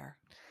right there.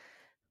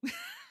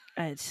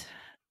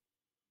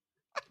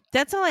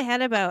 That's all I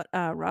had about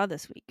Raw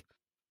this week.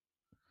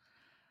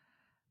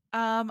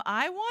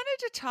 I wanted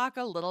to talk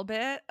a little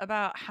bit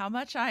about how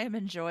much I am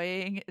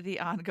enjoying the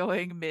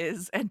ongoing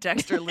Miz and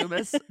Dexter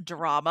Lumis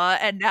drama,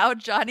 and now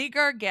Johnny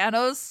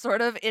Gargano's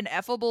sort of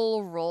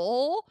ineffable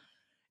role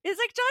is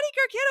like, Johnny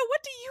Gargano,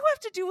 what do you have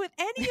to do with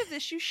any of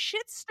this, you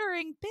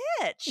shit-stirring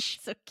bitch?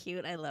 So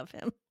cute. I love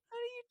him. What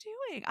are you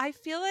doing? I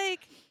feel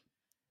like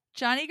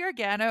Johnny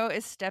Gargano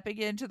is stepping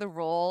into the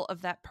role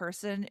of that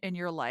person in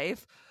your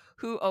life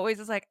who always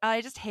is like,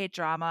 I just hate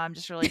drama. I'm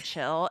just really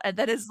chill. And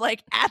that is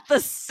like at the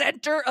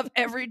center of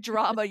every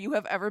drama you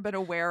have ever been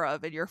aware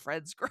of in your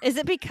friends group. Is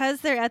it because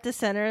they're at the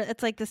center?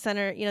 It's like the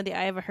center, you know, the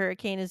eye of a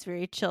hurricane is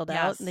very chilled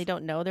out and they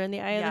don't know they're in the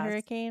eye of the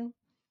hurricane.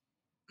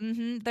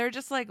 They're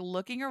just like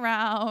looking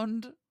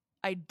around,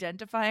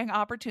 identifying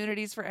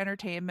opportunities for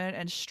entertainment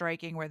and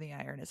striking where the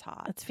iron is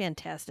hot. That's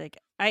fantastic.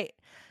 I'm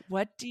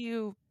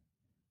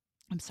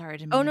sorry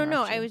to Oh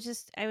no, I was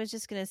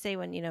just gonna say,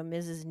 when, you know,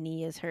 Miz's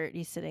knee is hurt,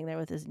 he's sitting there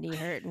with his knee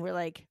hurt, and we're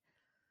like,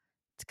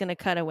 it's gonna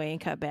cut away and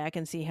cut back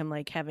and see him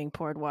like having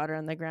poured water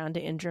on the ground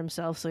to injure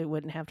himself so he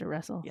wouldn't have to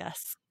wrestle.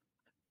 Yes,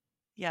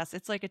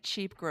 it's like a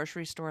cheap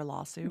grocery store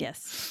lawsuit.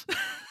 Yes.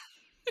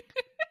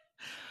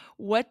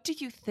 What do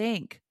you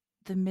think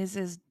the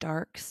Miz's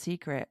dark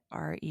secret,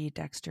 R.E.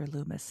 Dexter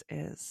Lumis,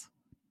 is?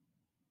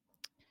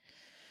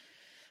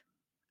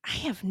 I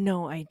have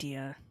no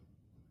idea.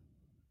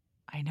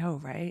 I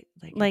know, right?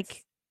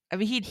 Like I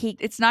mean,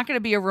 it's not going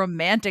to be a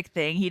romantic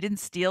thing. He didn't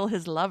steal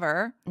his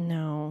lover.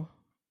 No.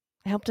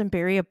 Helped him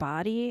bury a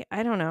body?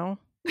 I don't know.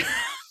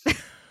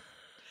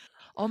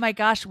 Oh my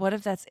gosh, what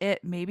if that's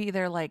it? Maybe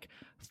they're like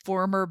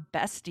former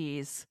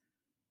besties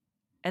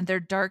and their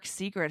dark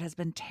secret has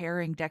been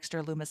tearing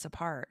Dexter Lumis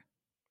apart.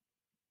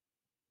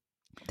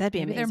 That'd be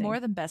amazing. Maybe they're more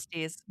than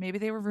besties. Maybe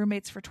they were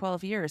roommates for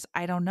 12 years.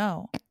 I don't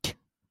know.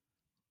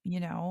 You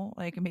know,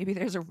 like maybe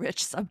there's a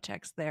rich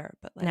subtext there,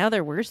 but like, now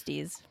they're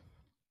worsties.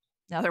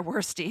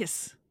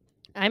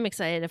 I'm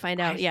excited to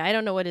find out. Yeah, I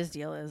don't know what his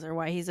deal is or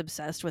why he's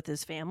obsessed with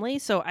his family.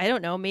 So I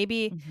don't know.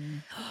 Maybe,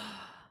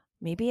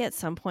 maybe at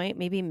some point,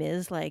 maybe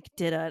Miz like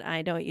did a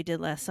I Know What You Did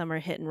Last Summer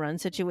hit and run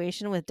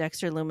situation with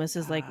Dexter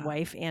Lumis's like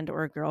wife and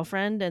or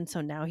girlfriend, and so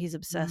now he's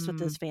obsessed with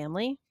his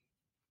family.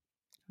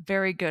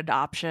 Very good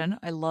option.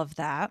 I love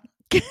that.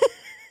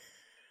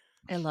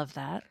 I love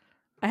that.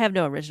 I have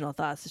no original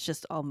thoughts. It's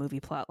just all movie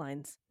plot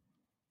lines.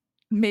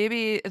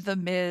 Maybe the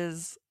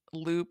Miz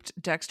looped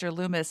Dexter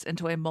Lumis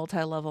into a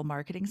multi-level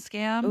marketing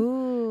scam.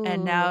 Ooh.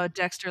 And now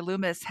Dexter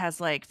Lumis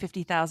has like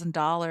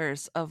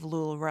 $50,000 of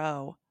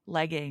LuLaRoe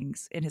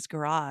leggings in his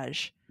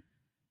garage.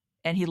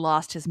 And he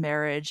lost his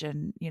marriage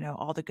and, you know,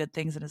 all the good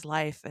things in his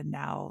life. And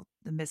now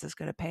the Miz is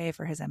going to pay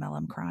for his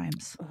MLM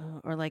crimes.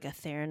 Or like a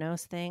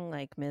Theranos thing.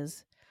 Like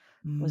Miz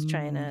was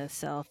trying to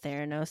sell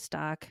Theranos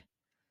stock.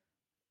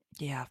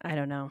 Yeah. I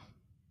don't know.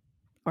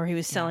 Or he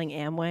was selling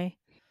Amway.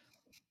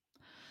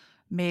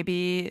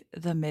 Maybe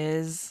the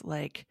Miz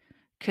like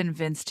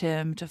convinced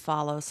him to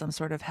follow some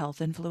sort of health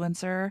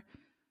influencer,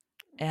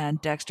 and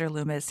Dexter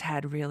Lumis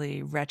had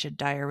really wretched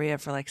diarrhea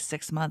for like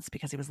 6 months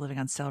because he was living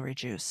on celery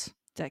juice.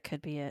 That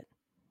could be it.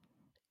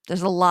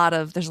 There's a lot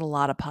of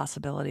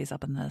possibilities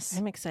up in this.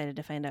 I'm excited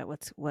to find out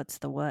what's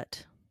the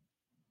what.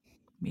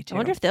 Me too. I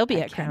wonder if they'll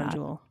be at Crown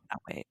Jewel.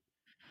 Cannot wait.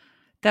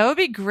 That would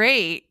be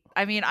great.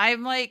 I mean,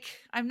 I'm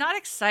not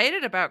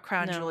excited about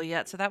Crown Jewel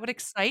yet, so that would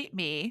excite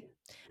me.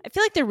 I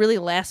feel like they're really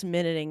last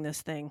minuting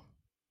this thing.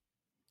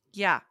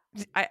 Yeah.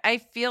 I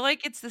feel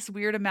like it's this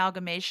weird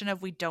amalgamation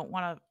of we don't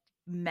want to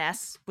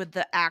mess with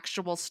the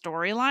actual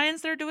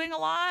storylines they're doing a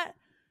lot.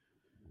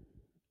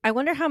 I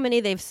wonder how many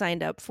they've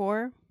signed up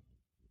for.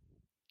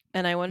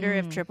 And I wonder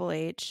if Triple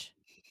H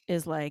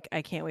is like,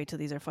 I can't wait till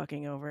these are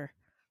fucking over.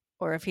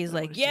 Or if he's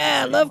like,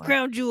 yeah, I love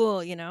Crown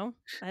Jewel, you know?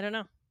 I don't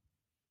know.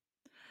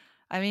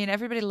 I mean,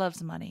 everybody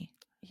loves money.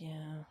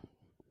 Yeah.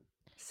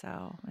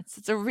 So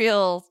it's a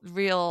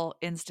real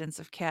instance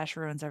of cash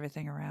ruins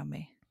everything around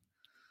me.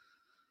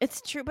 It's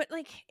true, but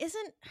like,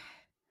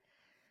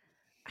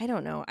 I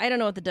don't know. I don't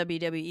know what the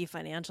WWE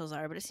financials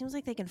are, but it seems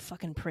like they can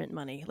fucking print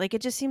money. Like,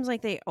 it just seems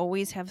like they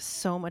always have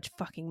so much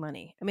fucking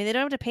money. I mean, they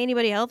don't have to pay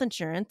anybody health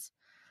insurance.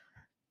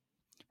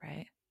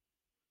 Right.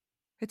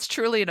 It's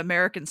truly an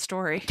American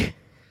story. It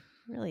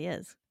really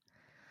is.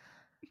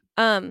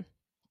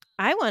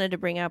 I wanted to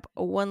bring up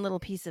one little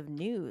piece of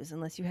news,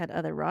 unless you had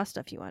other Raw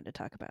stuff you wanted to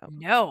talk about.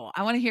 No,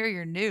 I want to hear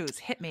your news.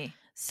 Hit me.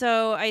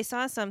 So I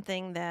saw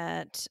something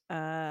that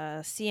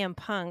CM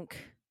Punk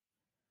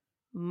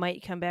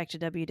might come back to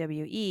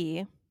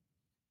WWE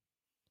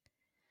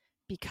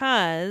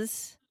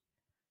because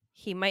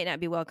he might not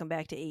be welcome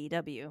back to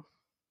AEW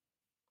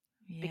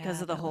because Yeah, of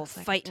the that whole looks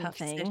like a fighting tough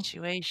thing.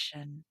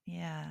 situation.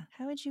 Yeah.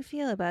 How would you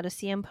feel about a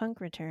CM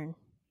Punk return?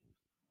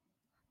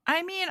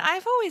 I mean,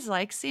 I've always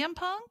liked CM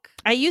Punk.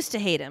 I used to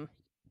hate him.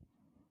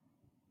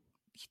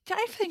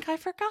 I think I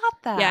forgot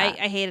that.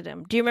 Yeah, I hated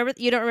him. Do you remember?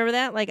 You don't remember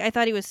that? Like, I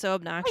thought he was so I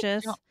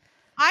obnoxious. don't.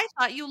 I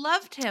thought you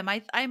loved him.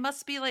 I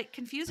must be like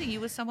confusing you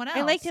with someone else.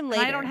 I liked him And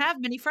I don't later.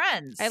 have many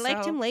friends. I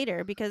liked so- him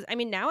later because I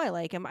mean now I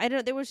like him. I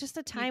don't. There was just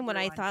a time when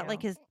grew I on thought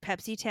like you. his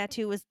Pepsi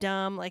tattoo was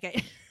dumb.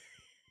 Like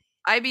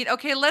I mean,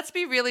 okay, let's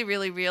be really,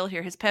 really real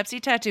here. His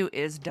Pepsi tattoo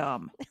is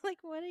dumb. like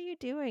what are you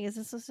doing? Is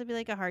this supposed to be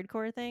like a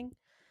hardcore thing?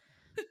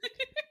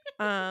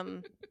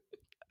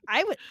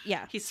 I would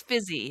yeah. He's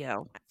fizzy,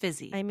 yo.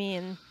 Fizzy. I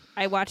mean,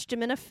 I watched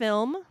him in a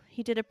film.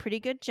 He did a pretty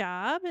good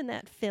job in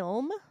that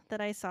film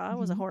that I saw. It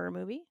was a Mhm. horror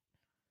movie.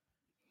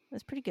 It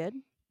was pretty good.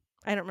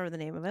 I don't remember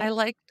the name of it. I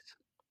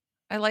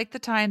liked the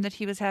time that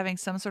he was having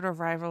some sort of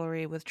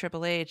rivalry with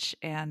Triple H,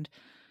 and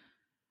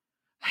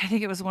I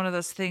think it was one of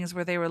those things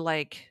where they were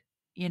like,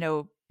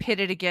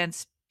 pitted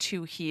against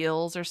two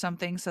heels or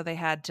something, so they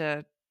had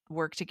to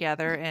work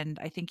together, and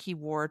I think he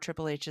wore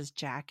Triple H's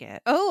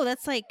jacket. Oh,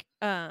 that's like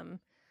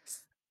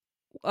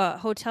a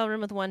hotel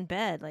room with one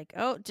bed. Like,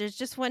 oh, there's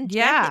just one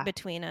Yeah. jacket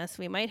between us.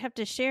 We might have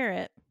to share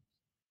it.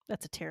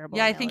 That's a terrible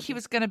Yeah, I think he analogy.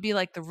 was gonna be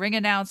like the ring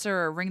announcer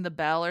or ring the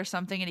bell or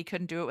something, and he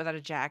couldn't do it without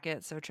a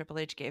jacket, so Triple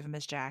H gave him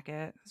his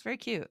jacket. It's very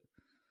cute.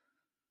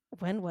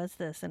 When was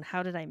this and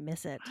how did I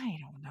miss it? I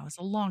don't know. It's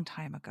a long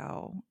time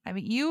ago. I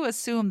mean, you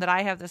assume that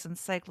I have this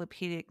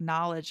encyclopedic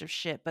knowledge of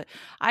shit, but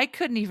I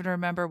couldn't even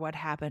remember what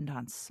happened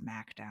on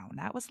SmackDown.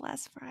 That was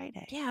last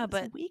Friday. Yeah, That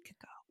was a but week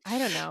ago. I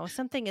don't know.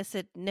 Something as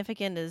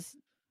significant as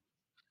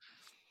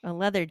a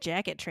leather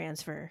jacket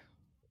transfer.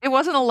 It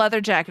wasn't a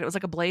leather jacket. It was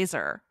like a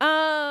blazer.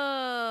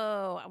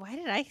 Oh,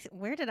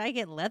 where did I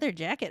get leather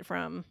jacket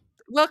from?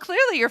 Well,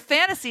 clearly your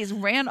fantasies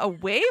ran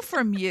away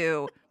from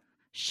you.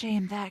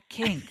 Shame that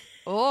kink.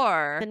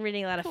 Or Been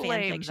reading a lot of fan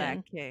blame fiction.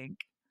 that kink.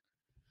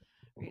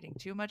 Reading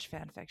too much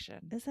fan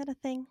fiction. Is that a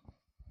thing?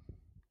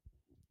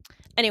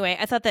 Anyway,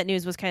 I thought that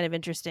news was kind of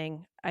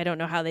interesting. I don't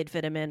know how they'd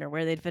fit him in or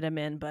where they'd fit him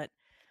in, but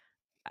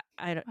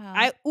I don't.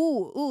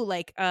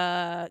 Like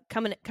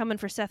coming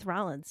for Seth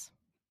Rollins.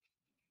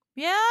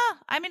 Yeah,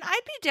 I mean,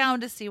 I'd be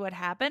down to see what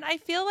happened. I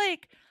feel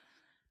like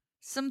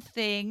some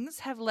things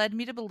have led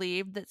me to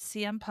believe that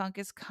CM Punk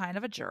is kind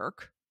of a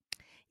jerk.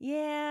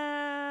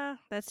 Yeah,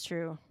 that's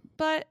true.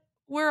 But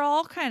we're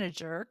all kind of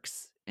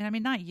jerks. And I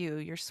mean, not you,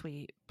 you're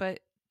sweet,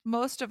 but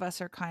most of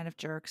us are kind of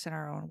jerks in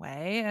our own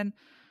way. And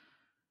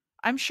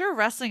I'm sure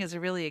wrestling is a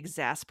really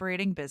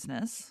exasperating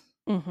business.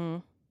 Mm-hmm.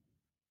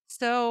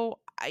 So,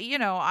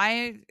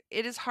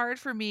 it is hard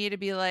for me to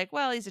be like,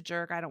 well, he's a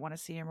jerk. I don't want to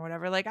see him or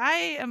whatever. Like, I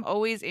am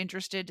always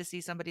interested to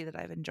see somebody that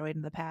I've enjoyed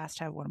in the past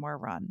have one more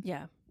run.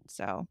 Yeah.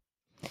 So,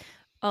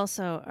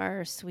 also,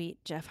 our sweet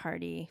Jeff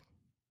Hardy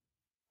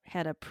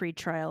had a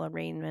pre-trial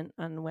arraignment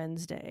on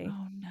Wednesday.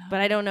 oh no.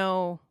 But I don't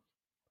know.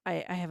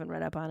 I haven't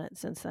read up on it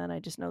since then. I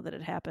just know that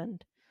it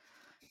happened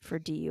for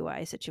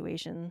DUI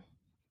situation,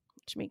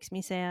 which makes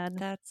me sad.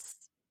 That's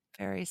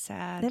very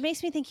sad. That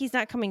makes me think he's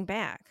not coming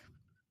back.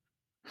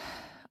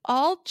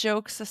 All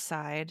jokes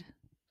aside,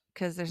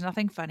 because there's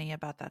nothing funny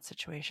about that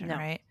situation, No.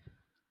 right?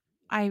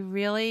 I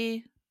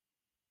really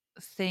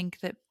think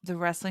that the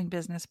wrestling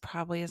business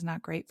probably is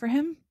not great for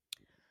him.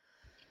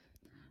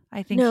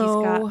 I think he's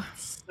got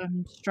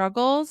some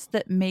struggles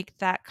that make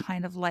that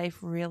kind of life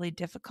really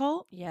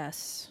difficult.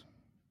 Yes.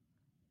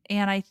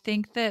 And I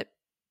think that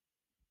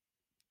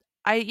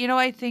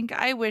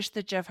I wish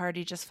that Jeff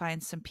Hardy just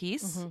finds some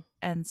peace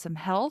and some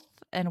health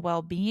and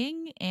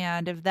well-being.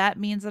 And if that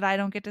means that I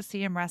don't get to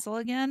see him wrestle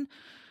again,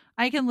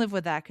 I can live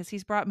with that because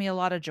he's brought me a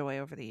lot of joy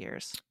over the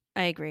years.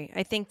 I agree.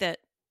 I think that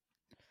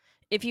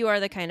if you are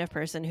the kind of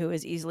person who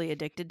is easily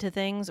addicted to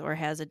things or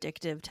has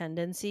addictive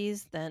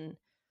tendencies, then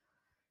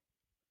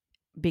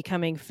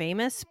becoming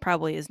famous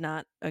probably is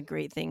not a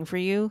great thing for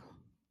you.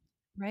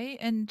 Right?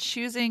 And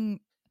choosing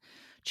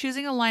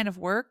a line of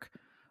work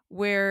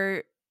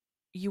where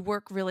you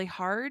work really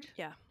hard.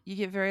 Yeah. You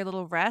get very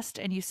little rest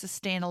and you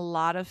sustain a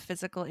lot of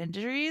physical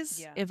injuries.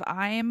 Yeah. If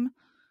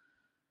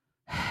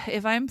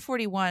I'm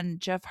 41,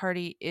 Jeff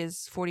Hardy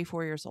is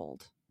 44 years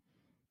old.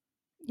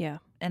 Yeah.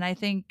 And I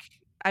think,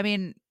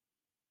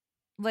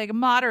 like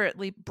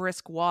moderately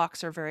brisk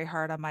walks are very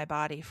hard on my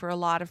body for a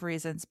lot of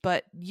reasons,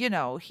 but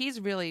he's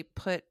really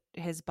put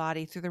his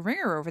body through the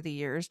ringer over the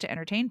years to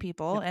entertain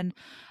people. And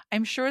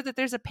I'm sure that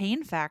there's a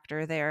pain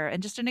factor there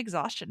and just an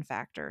exhaustion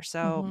factor.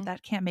 So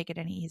that can't make it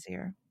any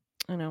easier.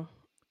 I know.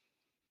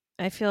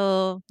 I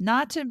feel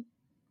not to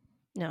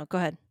No, go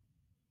ahead.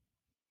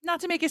 Not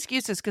to make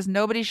excuses, because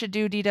nobody should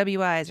do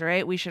DWIs,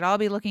 right? We should all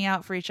be looking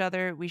out for each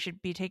other. We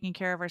should be taking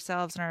care of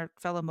ourselves and our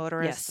fellow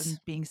motorists and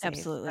being safe.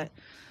 Absolutely. But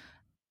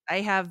I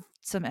have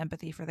some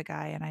empathy for the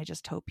guy, and I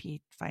just hope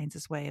he finds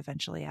his way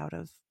eventually out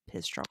of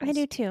his struggles. I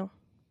do too.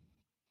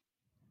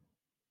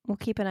 We'll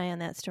keep an eye on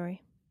that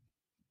story.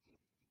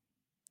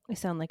 We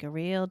sound like a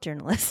real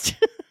journalist.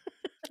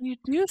 You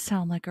do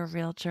sound like a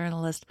real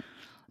journalist.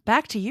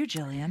 Back to you,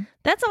 Jillian.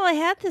 That's all I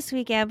had this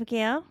week,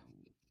 Abigail.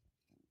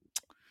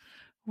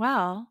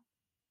 Well,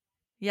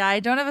 yeah, I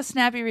don't have a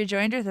snappy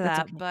rejoinder to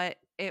that, but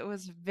it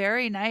was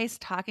very nice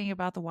talking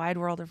about the wide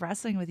world of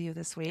wrestling with you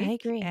this week. I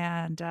agree.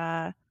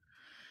 And,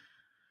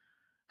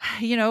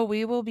 you know,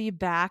 we will be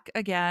back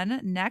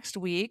again next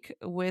week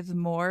with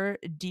more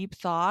deep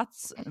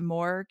thoughts,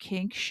 more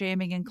kink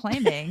shaming and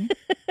claiming.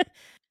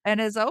 And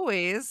as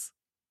always,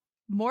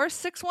 more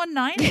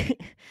 619.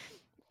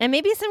 And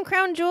maybe some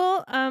Crown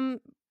Jewel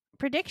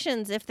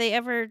predictions if they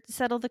ever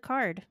settle the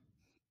card.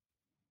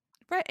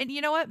 Right. And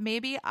you know what?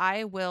 Maybe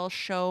I will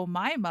show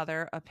my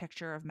mother a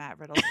picture of Matt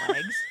Riddle's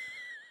legs.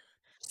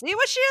 See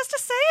what she has to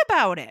say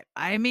about it.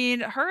 I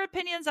mean, her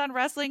opinions on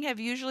wrestling have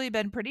usually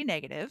been pretty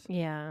negative.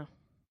 Yeah.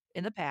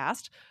 In the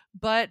past.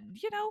 But,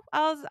 you know,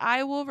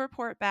 I will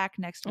report back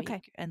next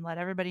week and let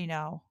everybody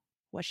know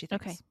what she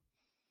thinks. Okay.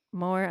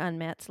 More on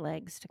Matt's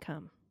legs to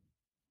come.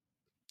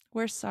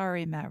 We're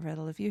sorry, Matt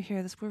Riddle. If you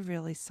hear this, we're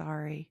really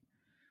sorry.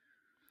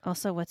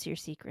 Also, what's your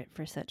secret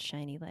for such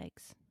shiny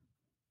legs?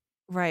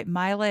 Right.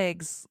 My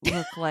legs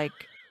look like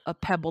a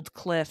pebbled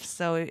cliff.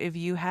 So if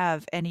you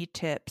have any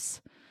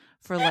tips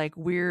for like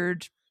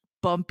weird,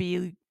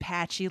 bumpy,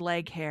 patchy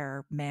leg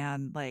hair,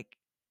 man, like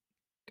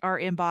our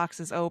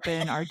inbox is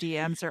open. Our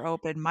DMs are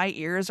open. My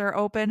ears are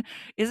open.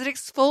 Is it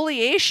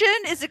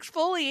exfoliation? Is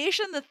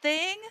exfoliation the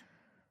thing?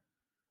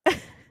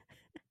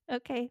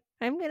 Okay.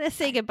 I'm going to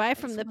say goodbye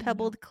from the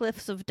pebbled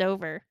cliffs of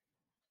Dover.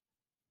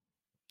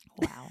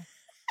 Wow.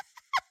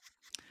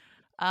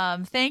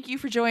 Thank you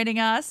for joining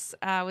us.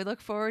 We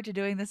look forward to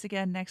doing this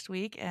again next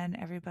week. And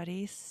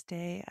everybody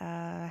stay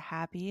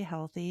happy,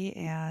 healthy,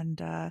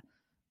 and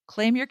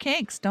claim your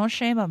kinks. Don't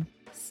shame them.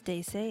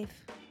 Stay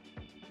safe.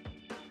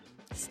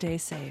 Stay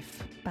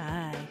safe.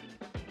 Bye.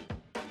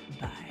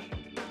 Bye.